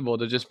acceptable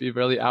to just be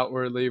really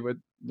outwardly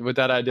with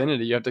that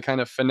identity. You have to kind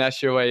of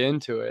finesse your way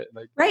into it.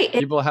 Like, right.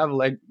 People have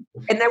like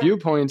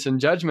viewpoints and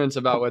judgments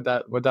about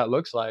what that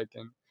looks like,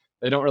 and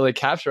they don't really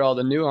capture all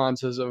the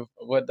nuances of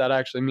what that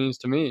actually means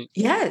to me.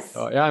 Yes.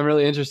 So yeah, I'm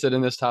really interested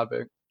in this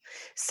topic.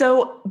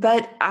 So,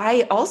 but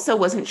I also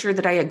wasn't sure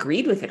that I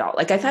agreed with it all.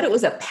 Like, I thought it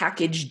was a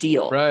package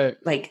deal. Right.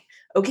 Like,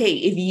 okay,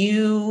 if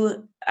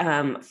you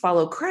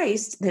follow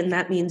Christ, then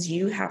that means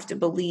you have to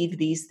believe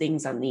these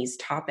things on these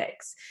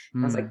topics.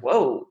 I was like,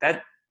 whoa,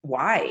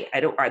 why?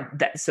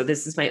 So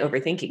this is my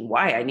overthinking.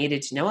 Why? I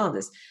needed to know all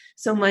this.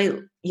 So my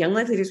Young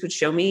Life leaders would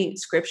show me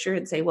scripture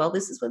and say, well,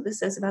 this is what this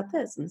says about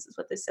this, and this is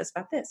what this says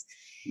about this.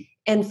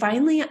 And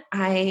finally,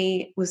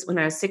 when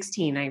I was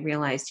 16, I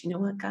realized, you know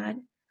what, God?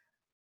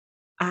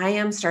 I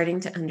am starting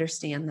to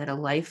understand that a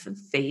life of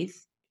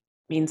faith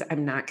means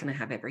I'm not going to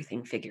have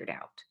everything figured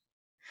out.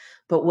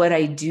 But what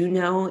I do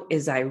know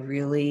is I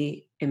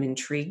really am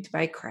intrigued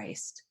by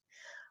Christ.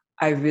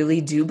 I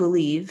really do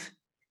believe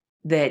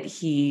that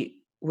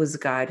he was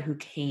God who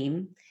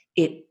came.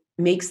 It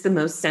makes the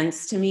most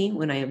sense to me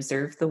when I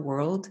observe the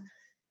world,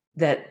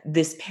 that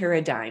this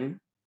paradigm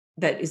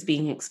that is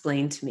being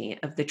explained to me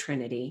of the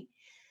Trinity,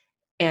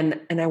 and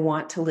I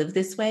want to live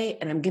this way,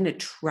 and I'm going to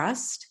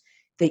trust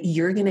that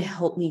you're going to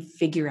help me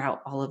figure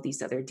out all of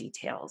these other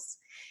details.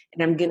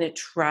 And I'm going to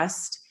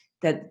trust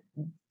that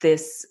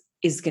this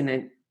is going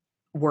to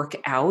work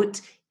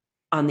out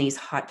on these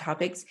hot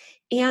topics.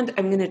 And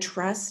I'm going to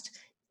trust,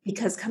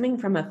 because coming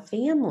from a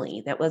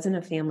family that wasn't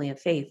a family of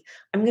faith,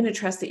 I'm going to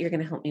trust that you're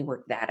going to help me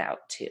work that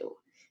out too,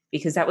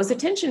 because that was a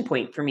tension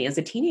point for me as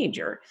a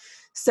teenager.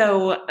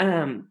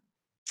 So,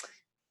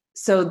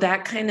 so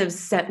that kind of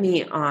set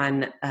me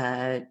on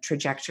a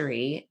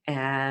trajectory,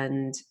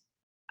 and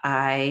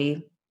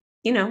I've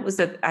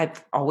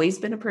always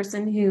been a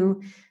person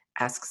who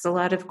asks a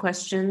lot of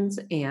questions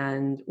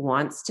and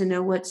wants to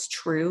know what's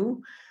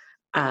true.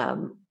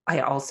 I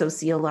also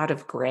see a lot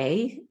of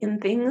gray in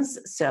things,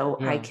 so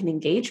I can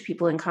engage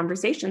people in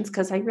conversations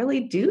because I really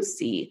do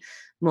see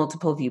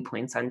multiple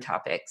viewpoints on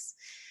topics.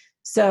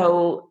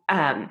 So,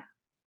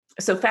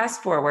 so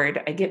fast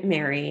forward, I get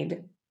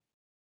married.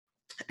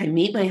 I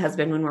meet my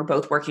husband when we're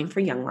both working for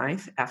Young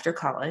Life after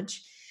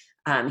college.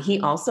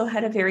 He also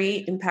had a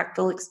very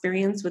impactful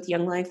experience with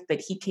Young Life, but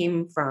he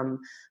came from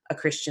a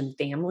Christian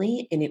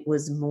family, and it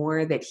was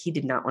more that he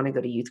did not want to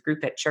go to youth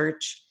group at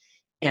church.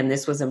 And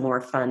this was a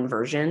more fun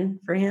version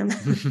for him.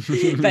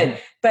 but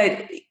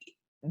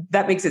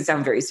that makes it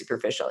sound very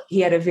superficial.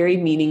 He had a very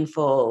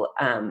meaningful,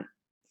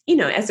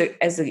 as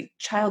a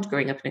child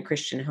growing up in a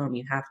Christian home,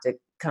 you have to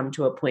come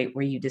to a point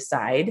where you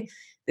decide,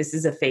 this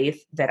is a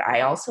faith that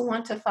I also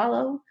want to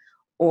follow,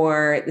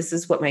 or this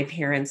is what my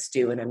parents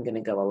do and I'm going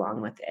to go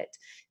along with it.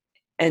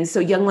 And so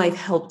Young Life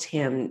helped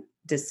him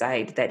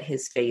decide that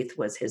his faith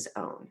was his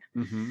own.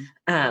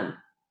 Mm-hmm.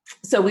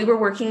 So we were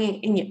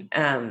working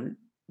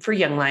for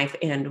Young Life,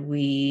 and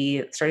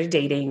we started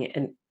dating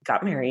and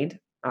got married.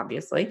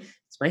 Obviously,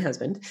 it's my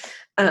husband.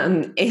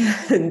 And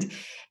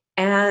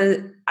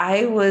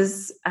I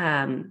was,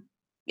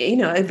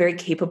 a very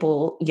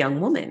capable young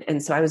woman.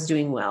 And so I was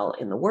doing well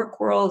in the work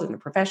world, in the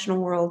professional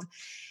world.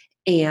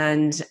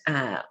 And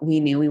we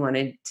knew we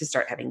wanted to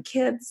start having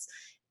kids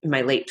in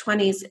my late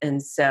 20s.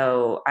 And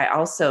so I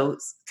also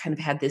kind of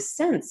had this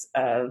sense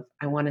of,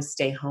 I want to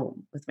stay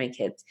home with my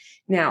kids.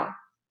 Now,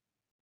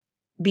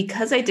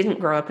 because I didn't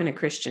grow up in a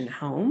Christian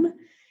home,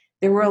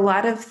 there were a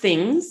lot of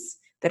things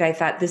that I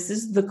thought, this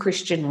is the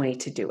Christian way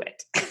to do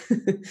it.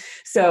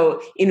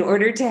 So in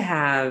order to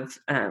have,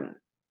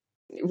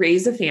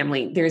 raise a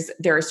family,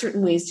 there are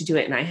certain ways to do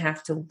it, and I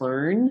have to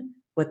learn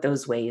what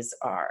those ways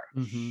are.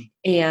 Mm-hmm.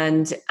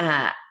 And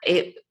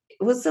it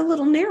was a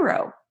little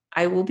narrow,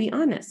 I will be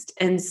honest.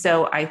 And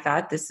so I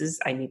thought,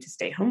 I need to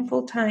stay home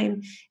full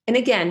time. And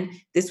again,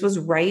 this was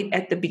right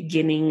at the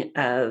beginning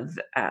of,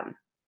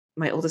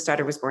 my oldest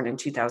daughter was born in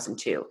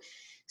 2002.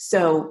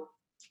 So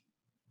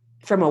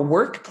from a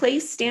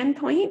workplace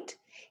standpoint,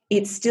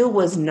 it still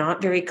was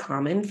not very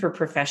common for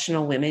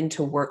professional women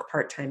to work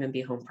part-time and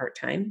be home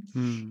part-time.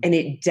 And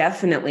it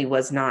definitely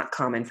was not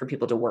common for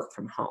people to work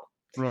from home.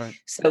 Right.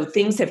 So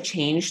things have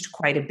changed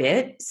quite a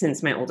bit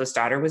since my oldest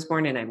daughter was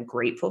born, and I'm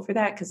grateful for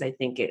that because I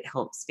think it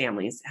helps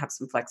families have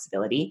some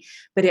flexibility.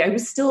 But I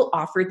was still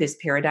offered this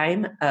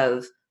paradigm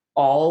of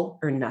all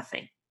or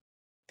nothing.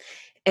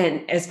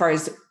 And as far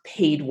as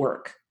paid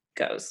work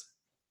goes.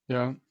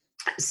 Yeah.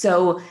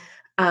 So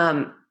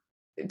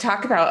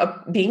talk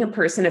about being a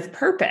person of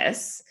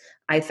purpose.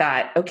 I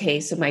thought, okay,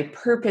 so my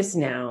purpose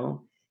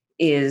now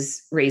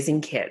is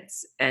raising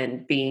kids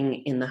and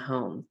being in the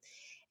home.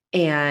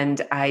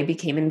 And I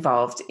became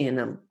involved in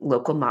a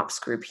local MOPS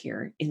group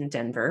here in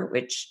Denver,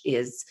 which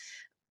is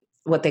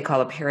what they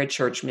call a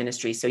parachurch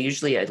ministry. So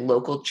usually a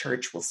local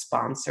church will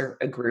sponsor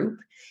a group,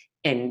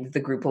 and the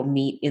group will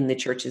meet in the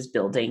church's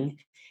building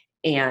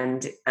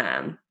and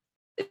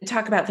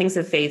talk about things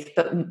of faith,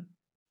 but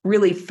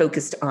really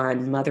focused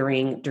on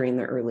mothering during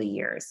the early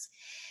years.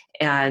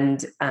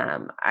 And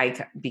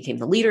I became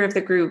the leader of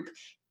the group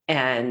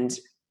and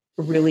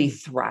really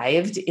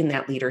thrived in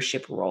that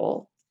leadership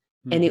role.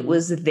 Mm-hmm. And it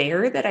was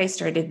there that I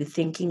started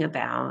thinking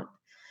about,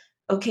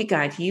 okay,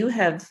 God, you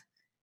have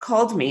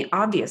called me,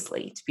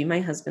 obviously, to be my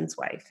husband's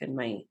wife and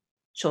my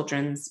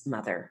children's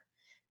mother.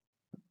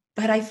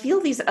 But I feel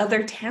these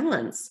other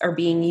talents are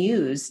being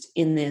used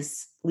in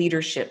this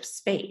leadership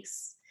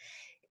space.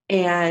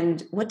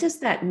 And what does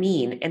that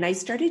mean? And I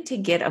started to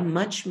get a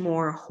much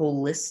more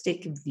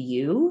holistic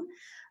view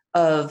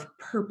of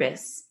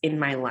purpose in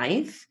my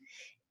life,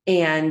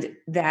 and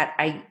that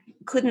I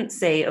couldn't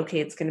say, okay,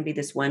 it's going to be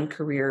this one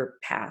career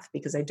path,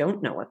 because I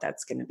don't know what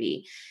that's going to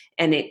be.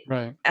 And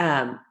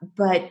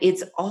but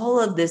it's all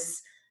of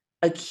this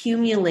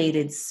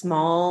accumulated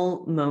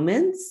small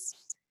moments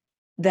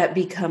that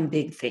become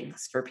big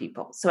things for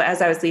people. So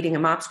as I was leading a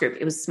MOPS group,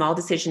 it was small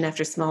decision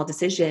after small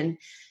decision,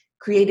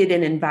 created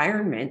an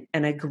environment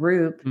and a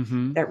group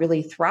that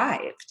really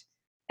thrived.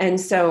 And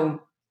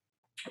so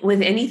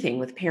with anything,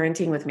 with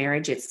parenting, with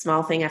marriage, it's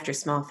small thing after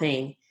small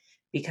thing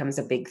becomes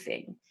a big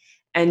thing.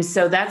 And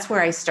so that's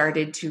where I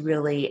started to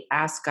really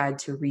ask God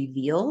to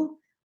reveal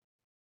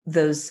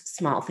those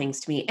small things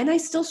to me. And I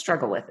still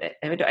struggle with it.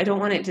 I don't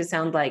want it to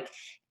sound like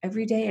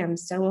every day I'm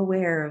so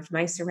aware of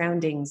my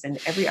surroundings and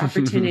every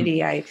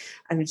opportunity I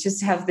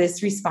just have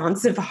this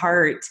responsive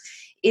heart.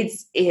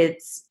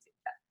 It's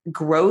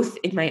growth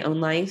in my own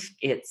life.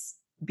 It's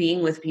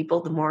being with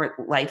people. The more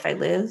life I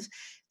live,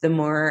 the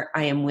more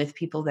I am with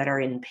people that are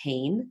in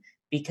pain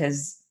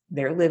because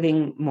they're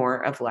living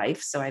more of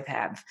life. So I've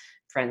had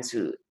friends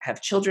who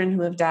have children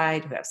who have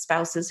died, who have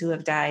spouses who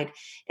have died.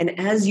 And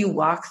as you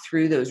walk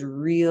through those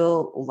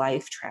real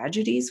life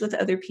tragedies with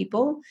other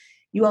people,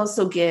 you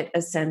also get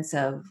a sense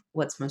of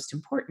what's most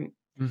important.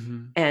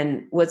 Mm-hmm.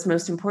 And what's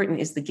most important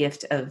is the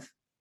gift of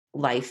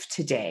life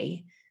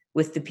today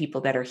with the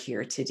people that are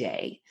here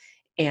today,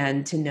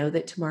 and to know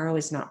that tomorrow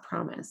is not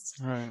promised.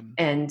 Right.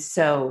 And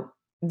so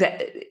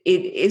that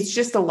it's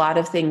just a lot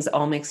of things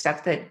all mixed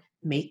up that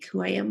make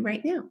who I am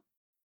right now.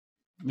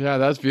 Yeah,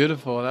 that's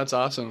beautiful. That's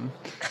awesome.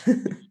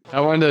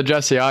 I wanted to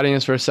address the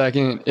audience for a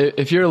second.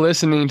 If you're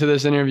listening to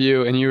this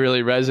interview and you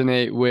really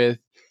resonate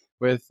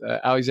with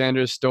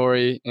Alexandra's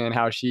story and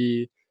how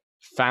she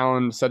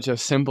found such a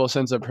simple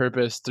sense of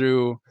purpose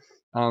through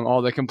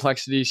all the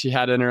complexity she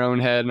had in her own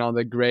head and all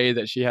the gray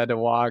that she had to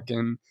walk,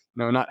 and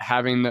not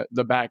having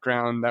the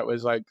background that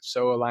was like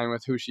so aligned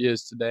with who she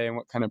is today and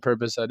what kind of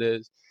purpose that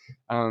is,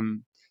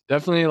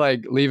 definitely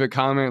like leave a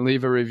comment,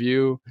 leave a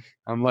review,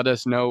 let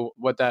us know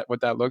what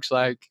that looks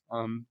like.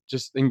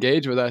 Just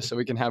engage with us so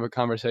we can have a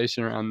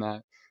conversation around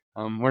that.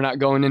 We're not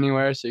going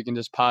anywhere, so you can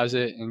just pause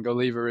it and go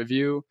leave a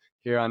review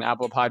here on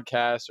Apple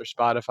Podcasts or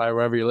Spotify,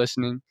 wherever you're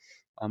listening.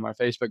 Our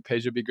Facebook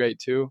page would be great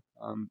too.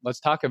 Let's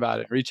talk about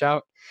it. Reach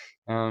out.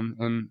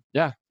 And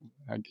yeah,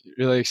 I'm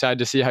really excited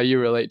to see how you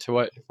relate to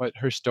what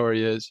her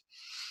story is.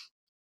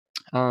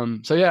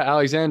 So yeah,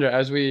 Alexandra,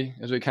 as we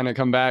kind of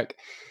come back,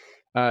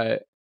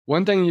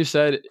 one thing you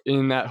said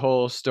in that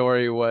whole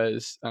story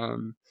was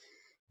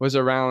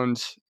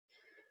around,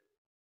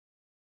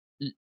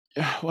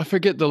 I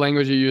forget the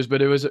language you used,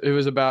 but it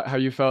was about how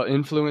you felt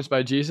influenced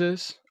by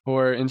Jesus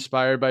or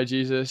inspired by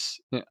Jesus.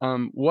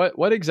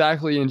 What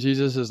exactly in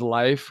Jesus's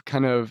life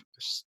kind of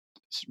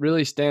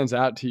really stands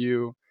out to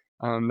you,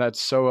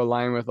 that's so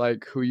aligned with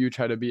like who you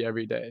try to be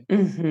every day?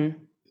 Mm-hmm.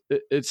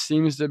 It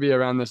seems to be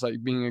around this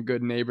like being a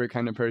good neighbor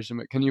kind of person,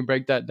 but can you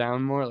break that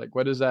down more? Like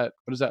what does that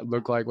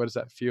look like? What does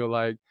that feel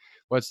like?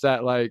 What's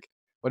that like?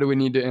 What do we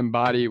need to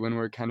embody when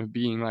we're kind of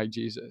being like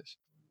Jesus?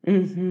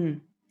 Mm-hmm.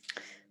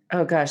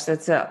 Oh gosh,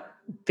 that's a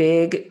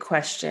big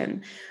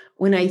question.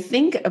 When I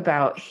think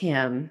about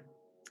him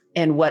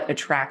and what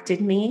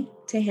attracted me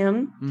to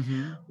him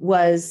Mm-hmm.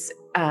 was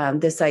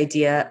this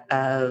idea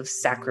of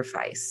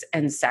sacrifice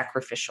and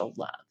sacrificial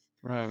love,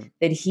 Right.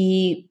 that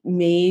he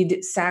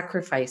made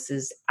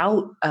sacrifices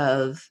out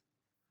of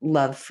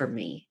love for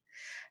me.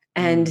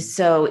 And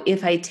so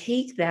if I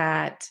take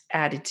that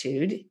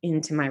attitude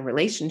into my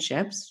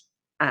relationships,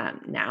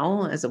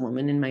 now as a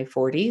woman in my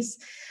 40s,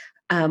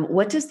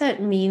 what does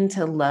that mean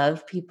to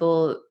love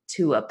people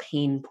to a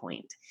pain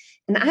point?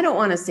 And I don't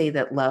want to say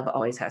that love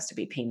always has to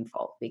be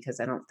painful, because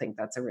I don't think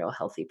that's a real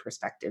healthy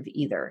perspective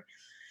either.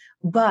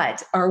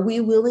 But are we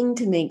willing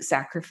to make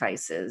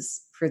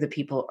sacrifices for the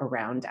people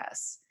around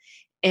us?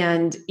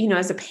 And,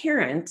 as a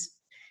parent,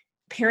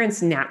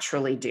 parents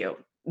naturally do,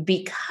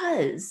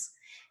 because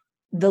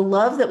the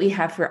love that we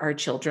have for our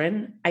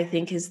children, I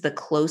think, is the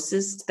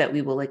closest that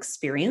we will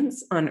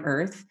experience on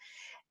earth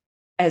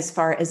as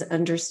far as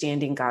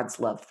understanding God's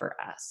love for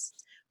us.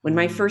 When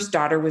my first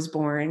daughter was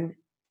born,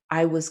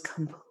 I was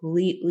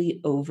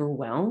completely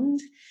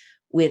overwhelmed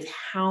with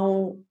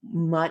how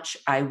much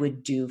I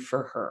would do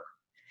for her.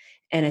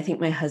 And I think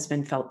my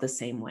husband felt the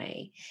same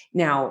way.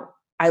 Now,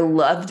 I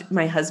loved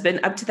my husband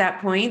up to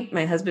that point.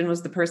 My husband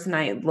was the person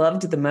I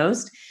loved the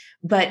most,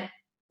 but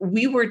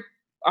we were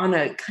on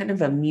a kind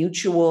of a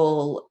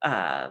mutual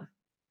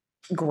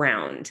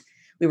ground.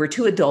 We were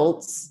two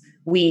adults.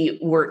 We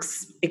were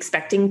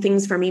expecting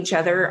things from each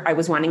other. I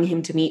was wanting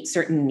him to meet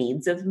certain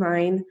needs of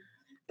mine.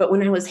 But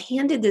when I was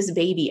handed this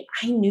baby,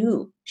 I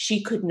knew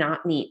she could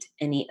not meet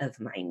any of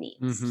my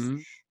needs,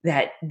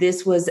 that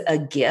this was a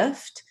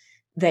gift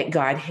that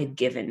God had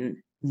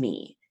given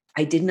me.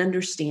 I didn't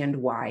understand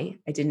why.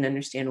 I didn't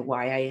understand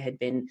why I had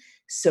been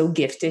so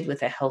gifted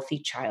with a healthy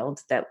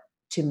child that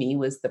to me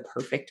was the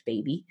perfect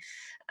baby.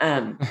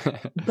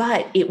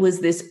 But it was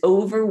this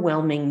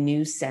overwhelming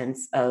new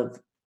sense of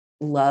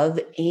love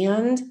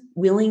and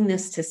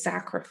willingness to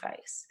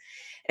sacrifice.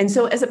 And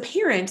so as a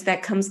parent,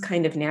 that comes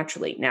kind of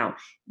naturally. Now,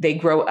 they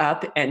grow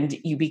up and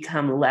you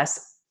become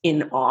less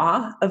in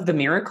awe of the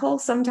miracle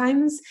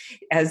sometimes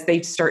as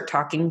they start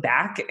talking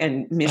back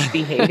and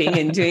misbehaving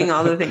and doing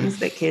all the things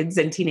that kids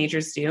and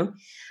teenagers do.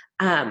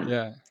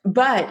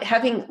 But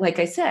like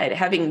I said,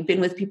 having been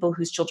with people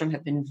whose children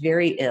have been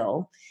very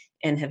ill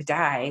and have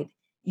died,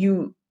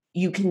 you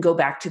can go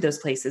back to those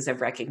places of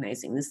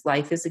recognizing this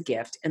life is a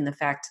gift, and the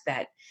fact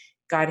that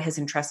God has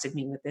entrusted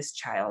me with this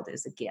child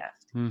is a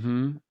gift.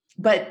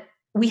 But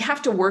we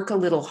have to work a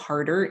little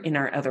harder in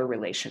our other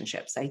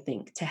relationships, I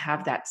think, to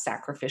have that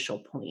sacrificial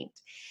point.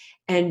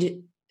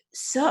 And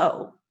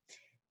so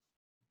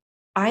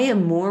I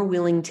am more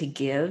willing to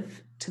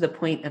give to the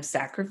point of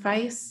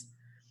sacrifice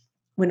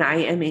when I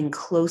am in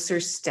closer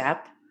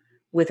step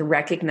with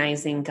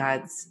recognizing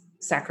God's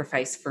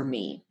sacrifice for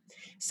me.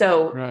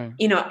 So, Right.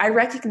 I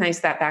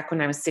recognized that back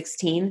when I was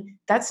 16.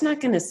 That's not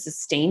going to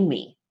sustain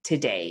me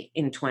today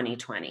in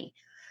 2020.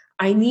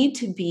 I need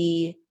to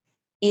be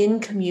in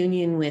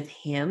communion with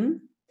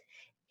Him.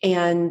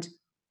 And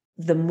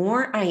the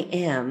more I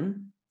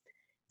am,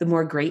 the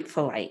more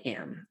grateful I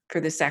am for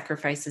the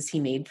sacrifices He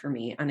made for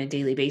me on a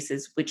daily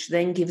basis, which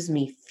then gives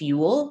me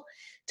fuel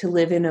to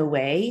live in a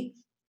way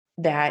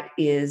that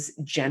is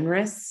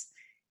generous.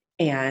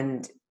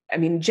 And I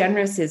mean,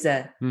 generous is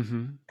a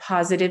Mm-hmm.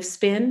 positive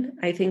spin,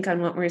 I think,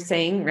 on what we're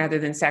saying, rather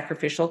than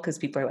sacrificial, because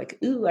people are like,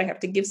 ooh, I have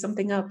to give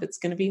something up. It's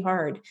going to be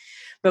hard.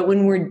 But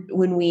when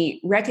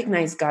we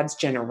recognize God's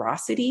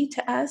generosity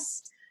to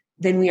us,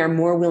 then we are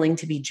more willing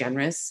to be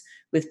generous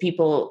with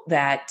people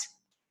that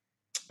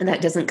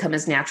doesn't come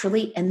as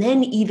naturally. And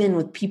then even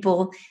with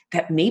people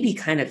that maybe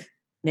kind of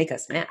make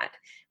us mad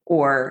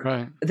or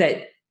Right.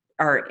 that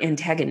are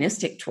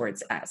antagonistic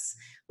towards us,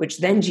 which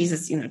then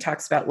Jesus,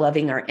 talks about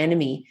loving our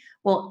enemy.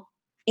 Well,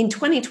 in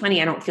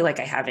 2020, I don't feel like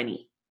I have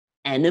any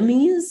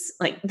enemies.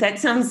 Like that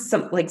sounds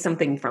like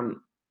something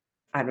from,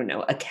 I don't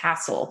know, a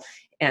castle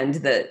and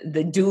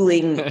the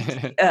dueling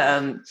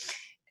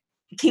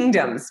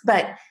kingdoms.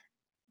 But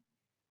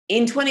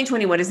in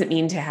 2020, what does it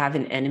mean to have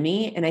an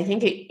enemy? And I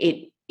think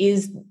it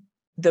is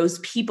those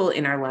people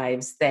in our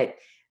lives that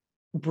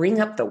bring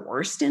up the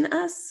worst in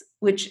us,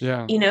 which,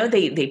 Yeah.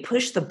 they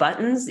push the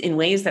buttons in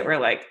ways that we're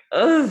like,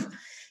 ugh.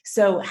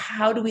 So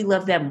how do we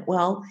love them?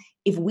 Well,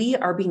 if we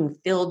are being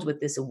filled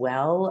with this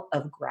well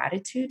of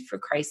gratitude for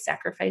Christ's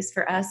sacrifice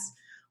for us,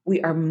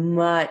 we are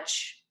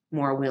much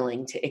more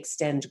willing to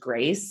extend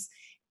grace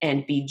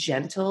and be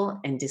gentle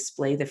and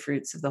display the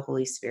fruits of the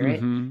Holy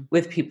Spirit Mm-hmm.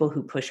 with people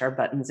who push our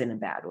buttons in a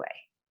bad way.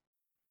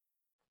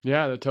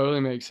 Yeah, that totally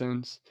makes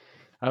sense.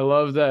 I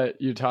love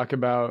that you talk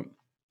about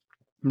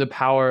the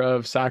power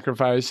of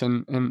sacrifice,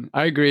 and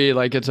I agree,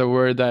 like it's a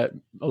word that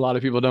a lot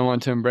of people don't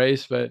want to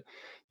embrace, but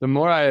the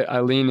more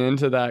I lean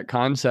into that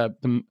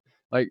concept,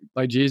 like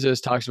Jesus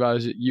talks about,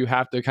 is you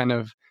have to kind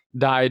of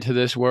die to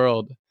this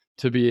world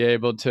to be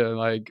able to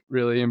like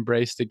really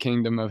embrace the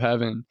kingdom of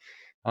heaven.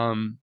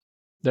 Um,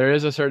 there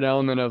is a certain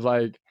element of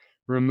like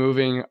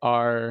removing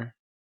our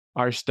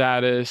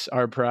status,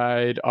 our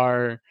pride,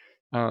 our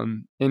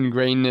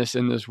ingrainedness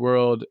in this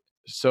world,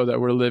 so that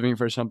we're living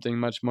for something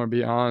much more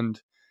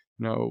beyond,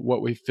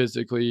 what we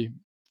physically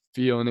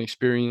feel and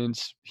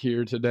experience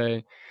here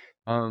today.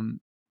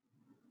 Um,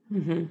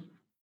 Mm-hmm.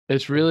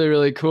 it's really,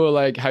 really cool,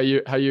 like how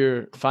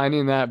you're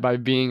finding that by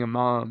being a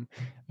mom.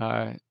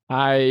 Uh,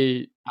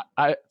 I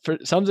for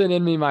something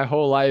in me my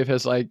whole life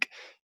has like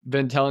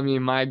been telling me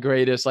my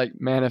greatest like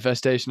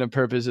manifestation of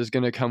purpose is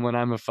going to come when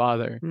I'm a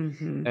father,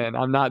 Mm-hmm. and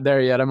I'm not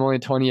there yet. I'm only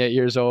 28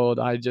 years old.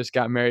 I just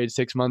got married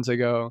 6 months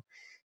ago.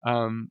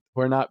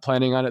 We're not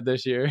planning on it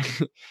this year,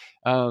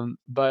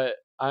 but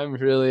I'm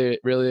really,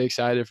 really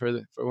excited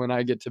for when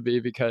I get to be,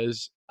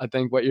 because I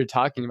think what you're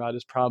talking about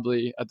is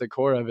probably at the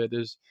core of it,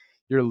 is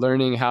you're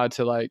learning how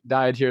to like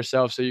die to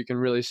yourself so you can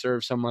really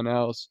serve someone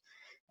else.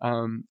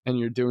 And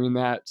you're doing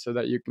that so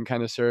that you can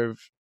kind of serve,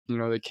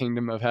 the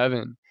kingdom of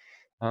heaven.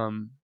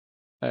 Um,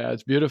 yeah,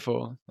 it's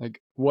beautiful.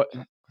 Like what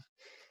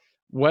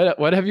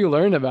have you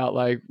learned about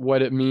like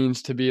what it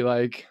means to be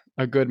like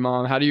a good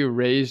mom? How do you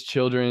raise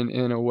children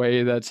in a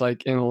way that's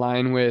like in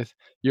line with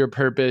your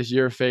purpose,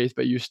 your faith,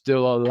 but you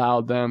still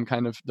allow them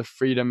kind of the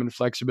freedom and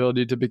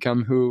flexibility to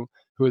become who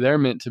they're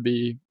meant to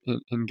be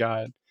in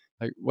God?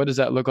 Like, what does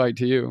that look like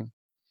to you?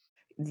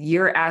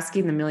 You're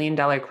asking the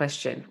 $1,000,000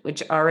 question,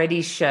 which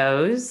already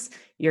shows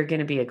you're going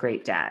to be a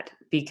great dad.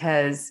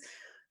 Because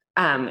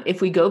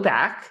if we go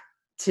back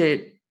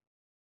to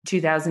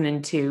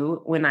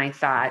 2002, when I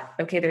thought,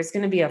 okay, there's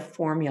going to be a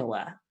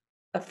formula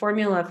for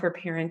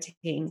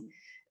parenting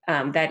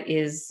that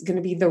is going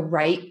to be the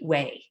right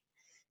way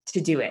to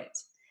do it.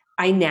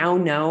 I now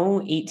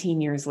know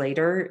 18 years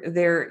later,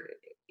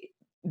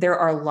 there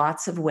are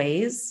lots of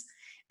ways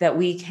that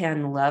we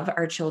can love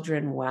our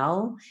children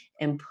well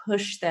and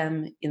push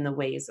them in the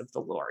ways of the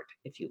Lord,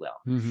 if you will.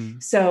 Mm-hmm.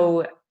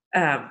 So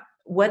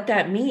what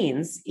that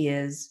means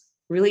is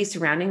really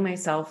surrounding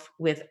myself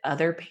with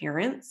other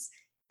parents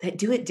that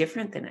do it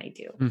different than I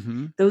do.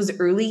 Mm-hmm. Those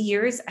early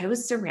years, I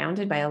was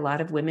surrounded by a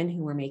lot of women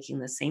who were making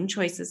the same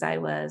choices I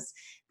was.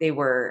 They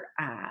were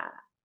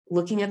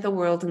looking at the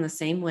world in the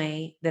same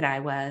way that I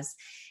was.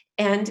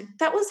 And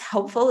that was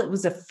helpful. It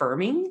was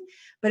affirming,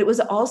 but it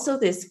was also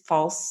this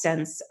false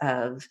sense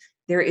of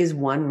there is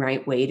one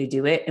right way to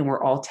do it. And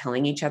we're all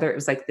telling each other. It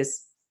was like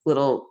this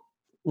little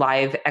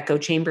live echo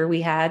chamber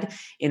we had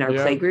in our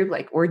play Yeah. group.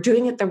 Like, we're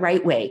doing it the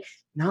right way,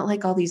 not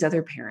like all these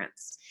other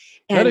parents.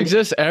 That And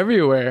exists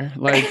everywhere.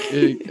 Like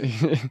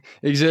it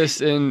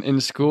exists in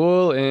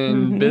school,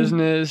 in Mhm.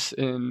 business,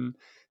 in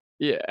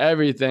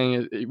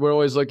everything. We're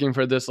always looking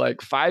for this like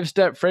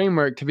 5-step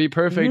framework to be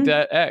perfect Mhm.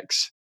 at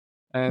X.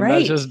 And that's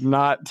Right. just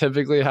not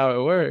typically how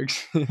it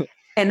works.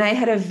 And I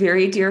had a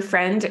very dear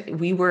friend.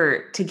 We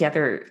were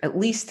together at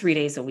least 3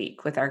 days a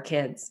week with our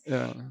kids.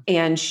 Yeah.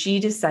 And she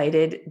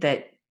decided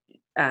that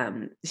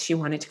she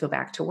wanted to go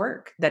back to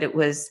work, that it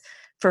was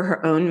for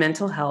her own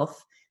mental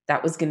health.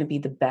 That was going to be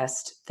the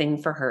best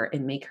thing for her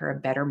and make her a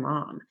better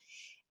mom.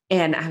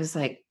 And I was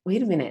like,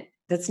 wait a minute,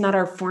 that's not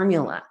our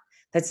formula.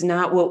 That's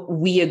not what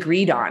we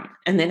agreed on.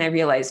 And then I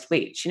realized,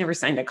 wait, she never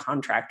signed a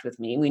contract with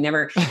me. We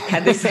never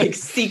had this like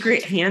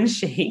secret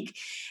handshake.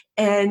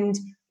 And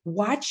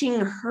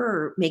watching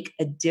her make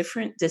a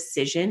different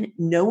decision,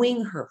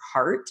 knowing her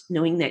heart,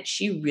 knowing that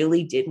she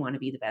really did want to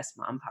be the best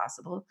mom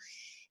possible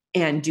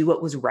and do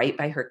what was right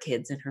by her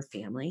kids and her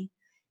family,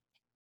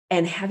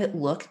 and have it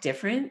look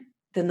different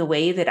than the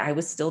way that I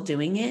was still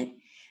doing it,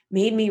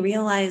 made me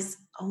realize,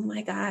 oh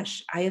my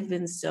gosh, I have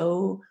been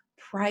so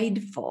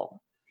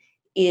prideful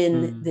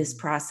in this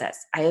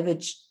process. I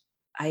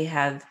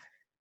have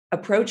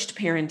approached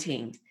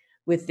parenting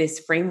with this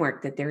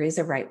framework that there is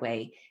a right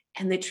way.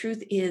 And the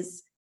truth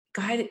is,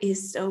 God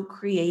is so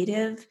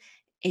creative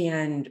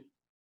and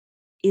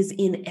is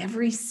in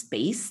every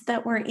space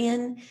that we're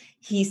in.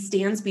 He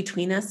stands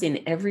between us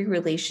in every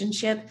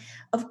relationship.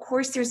 Of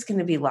course, there's going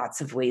to be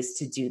lots of ways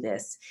to do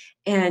this.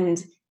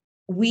 And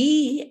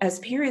we as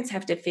parents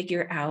have to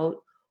figure out,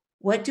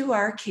 what do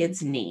our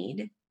kids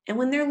need? And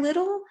when they're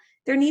little,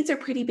 their needs are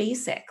pretty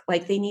basic.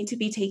 Like they need to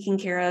be taken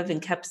care of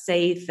and kept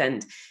safe,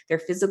 and their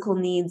physical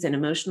needs and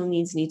emotional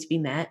needs need to be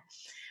met.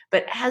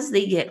 But as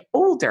they get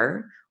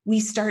older, we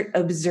start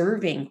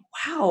observing,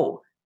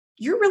 wow,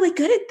 you're really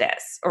good at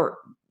this, or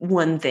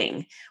one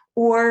thing,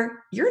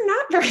 or you're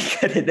not very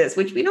good at this,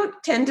 which we don't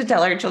tend to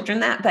tell our children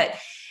that,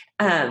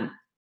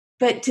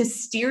 but to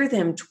steer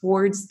them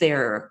towards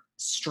their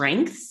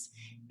strengths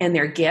and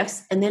their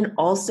gifts, and then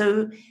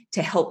also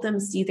to help them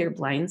see their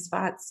blind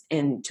spots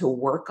and to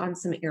work on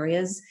some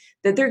areas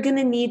that they're going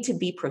to need to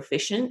be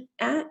proficient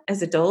at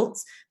as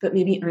adults, but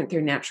maybe aren't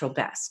their natural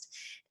best.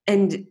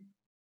 And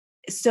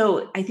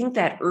so I think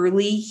that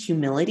early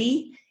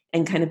humility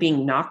and kind of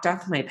being knocked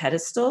off my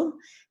pedestal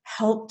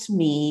helped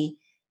me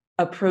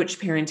approach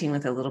parenting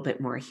with a little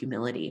bit more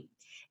humility.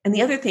 And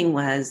the other thing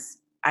was,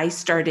 I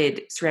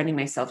started surrounding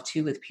myself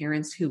too with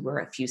parents who were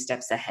a few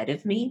steps ahead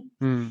of me,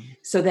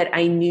 so that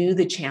I knew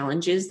the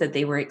challenges that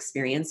they were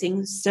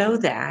experiencing, so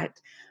that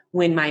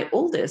when my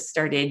oldest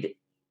started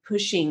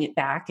pushing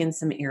back in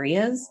some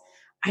areas,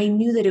 I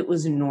knew that it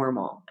was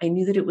normal. I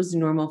knew that it was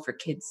normal for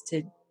kids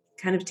to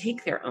kind of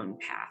take their own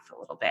path a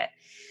little bit.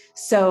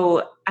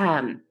 So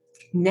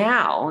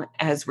now,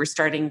 as we're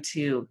starting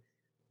to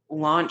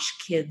launch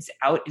kids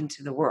out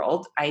into the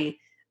world, I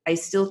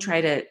still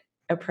try to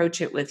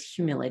approach it with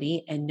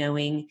humility and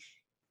knowing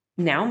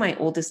now my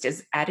oldest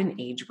is at an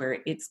age where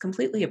it's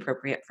completely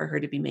appropriate for her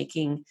to be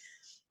making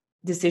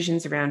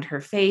decisions around her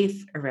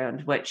faith,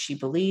 around what she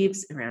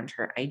believes, around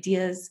her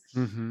ideas,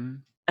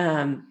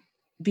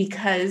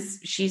 because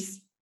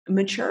she's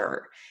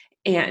mature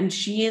and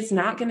she is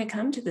not going to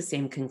come to the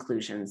same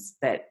conclusions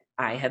that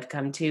I have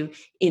come to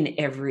in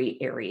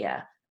every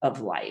area of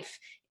life,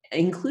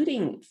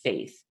 including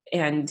faith.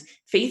 And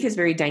faith is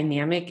very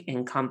dynamic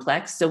and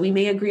complex. So we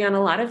may agree on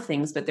a lot of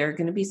things, but there are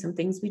going to be some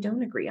things we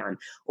don't agree on,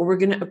 or we're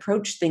going to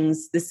approach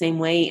things the same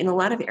way in a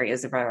lot of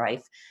areas of our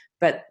life,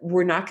 but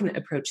we're not going to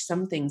approach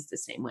some things the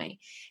same way.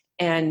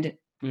 And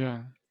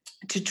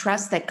to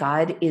trust that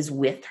God is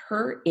with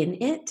her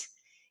in it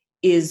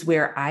is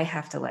where I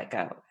have to let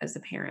go as a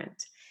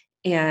parent.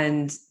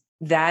 And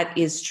that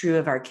is true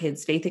of our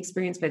kids' faith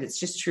experience, but it's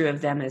just true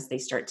of them as they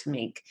start to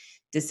make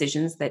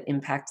decisions that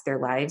impact their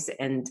lives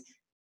and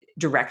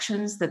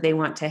directions that they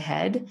want to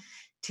head,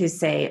 to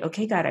say,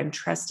 okay, God, I'm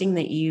trusting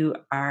that you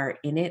are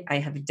in it. I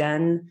have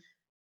done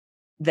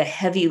the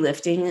heavy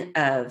lifting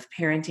of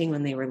parenting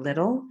when they were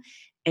little.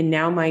 And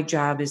now my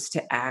job is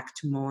to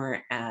act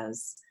more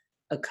as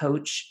a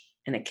coach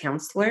and a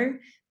counselor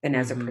than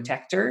as a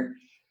protector.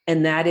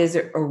 And that is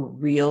a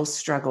real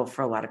struggle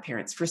for a lot of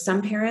parents. For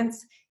some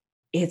parents,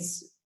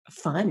 it's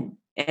fun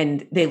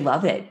and they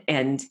love it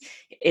and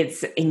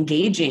it's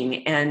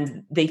engaging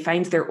and they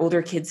find their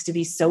older kids to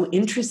be so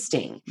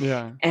interesting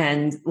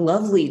and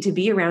lovely to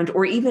be around,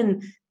 or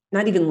even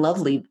not even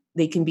lovely.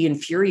 They can be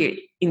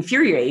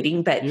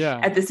infuriating, but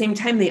at the same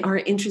time, they are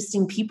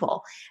interesting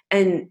people.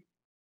 And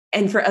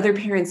for other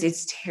parents,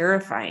 it's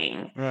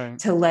terrifying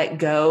to let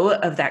go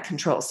of that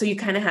control. So you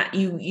kind of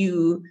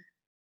you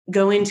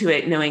go into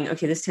it knowing,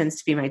 okay, this tends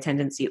to be my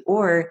tendency,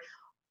 or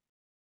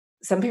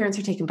some parents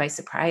are taken by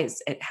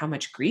surprise at how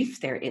much grief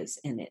there is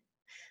in it.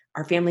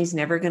 Our family's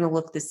never going to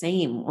look the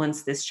same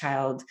once this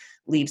child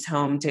leaves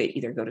home to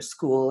either go to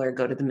school or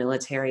go to the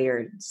military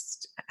or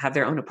just have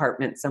their own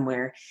apartment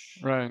somewhere.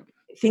 Right.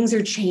 Things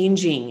are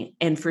changing.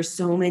 And for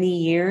so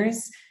many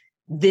years,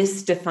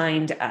 this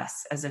defined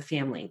us as a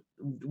family.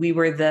 We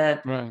were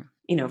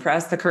for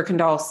us, the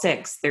Kuykendall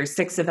 6. There's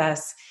 6 of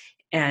us.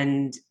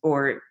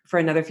 Or for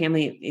another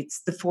family,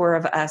 it's the 4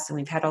 of us, and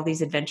we've had all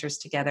these adventures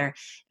together.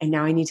 And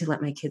now I need to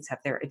let my kids have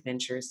their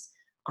adventures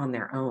on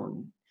their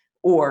own.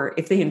 Or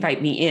if they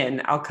invite me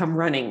in, I'll come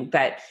running,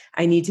 but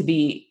I need to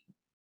be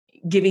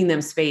giving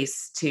them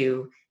space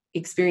to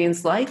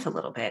experience life a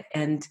little bit.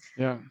 And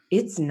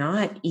it's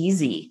not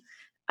easy.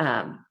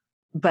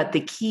 But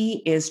the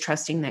key is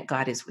trusting that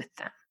God is with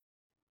them.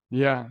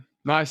 Yeah.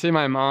 No, I see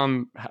my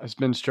mom has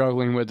been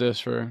struggling with this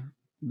for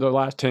the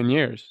last 10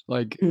 years.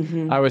 Like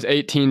I was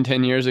 18,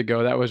 10 years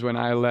ago. That was when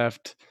I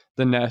left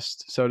the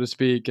nest, so to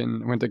speak,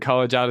 and went to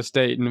college out of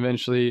state, and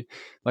eventually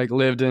like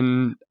lived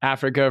in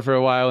Africa for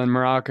a while, in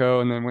Morocco,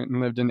 and then went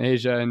and lived in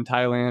Asia and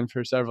Thailand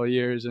for several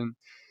years. And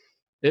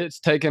it's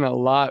taken a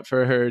lot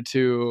for her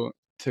to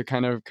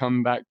kind of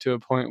come back to a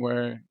point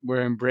where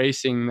we're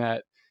embracing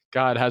that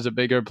God has a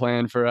bigger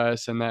plan for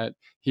us, and that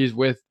he's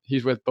with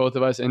both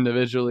of us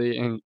individually,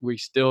 and we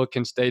still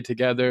can stay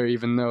together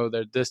even though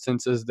the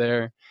distance is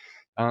there.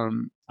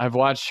 I've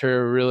watched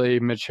her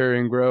really mature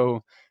and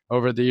grow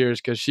over the years,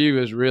 because she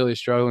was really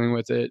struggling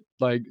with it.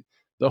 Like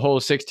the whole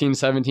 16,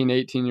 17,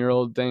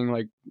 18-year-old thing,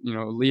 like,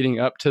 leading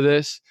up to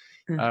this,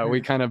 we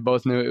kind of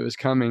both knew it was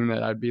coming,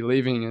 that I'd be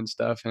leaving and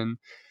stuff. And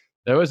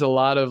there was a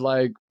lot of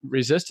like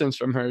resistance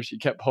from her. She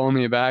kept pulling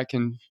me back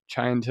and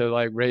trying to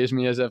like raise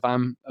me as if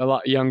I'm a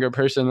lot younger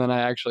person than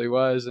I actually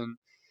was.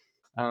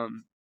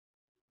 And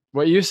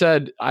what you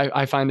said,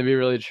 I find to be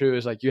really true,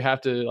 is like you have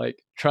to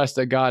like trust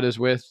that God is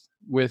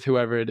with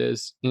whoever it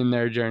is in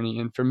their journey.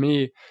 And for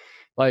me,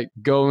 like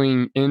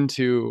going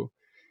into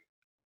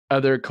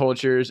other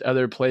cultures,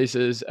 other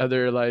places,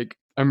 other like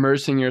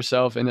immersing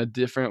yourself in a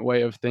different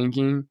way of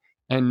thinking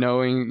and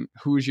knowing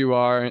whose you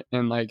are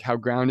and like how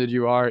grounded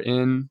you are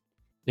in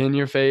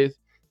your faith.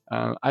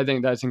 I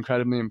think that's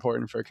incredibly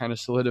important for kind of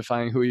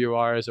solidifying who you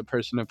are as a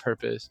person of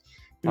purpose.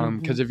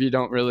 Because if you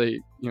don't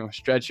really,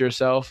 stretch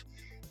yourself,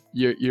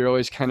 you're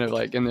always kind of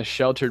like in this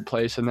sheltered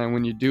place. And then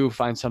when you do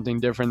find something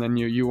different than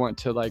you want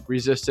to like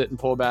resist it and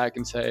pull back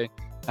and say,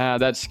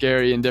 that's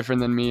scary and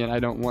different than me, and I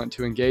don't want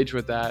to engage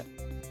with that.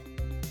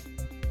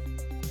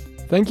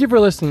 Thank you for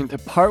listening to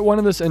part 1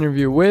 of this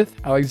interview with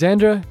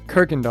Alexandra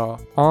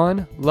Kuykendall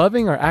on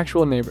loving our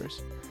actual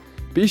neighbors.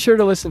 Be sure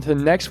to listen to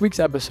next week's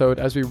episode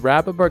as we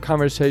wrap up our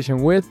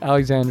conversation with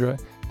Alexandra,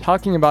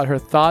 talking about her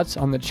thoughts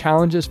on the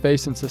challenges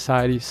faced in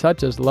society,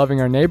 such as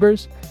loving our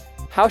neighbors,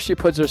 how she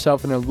puts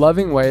herself in a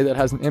loving way that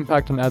has an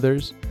impact on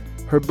others,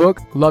 her book,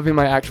 Loving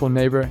My Actual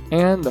Neighbor,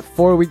 and the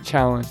 4-week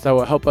challenge that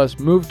will help us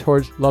move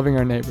towards loving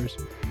our neighbors,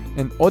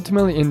 and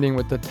ultimately ending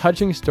with the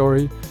touching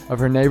story of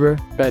her neighbor,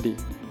 Betty.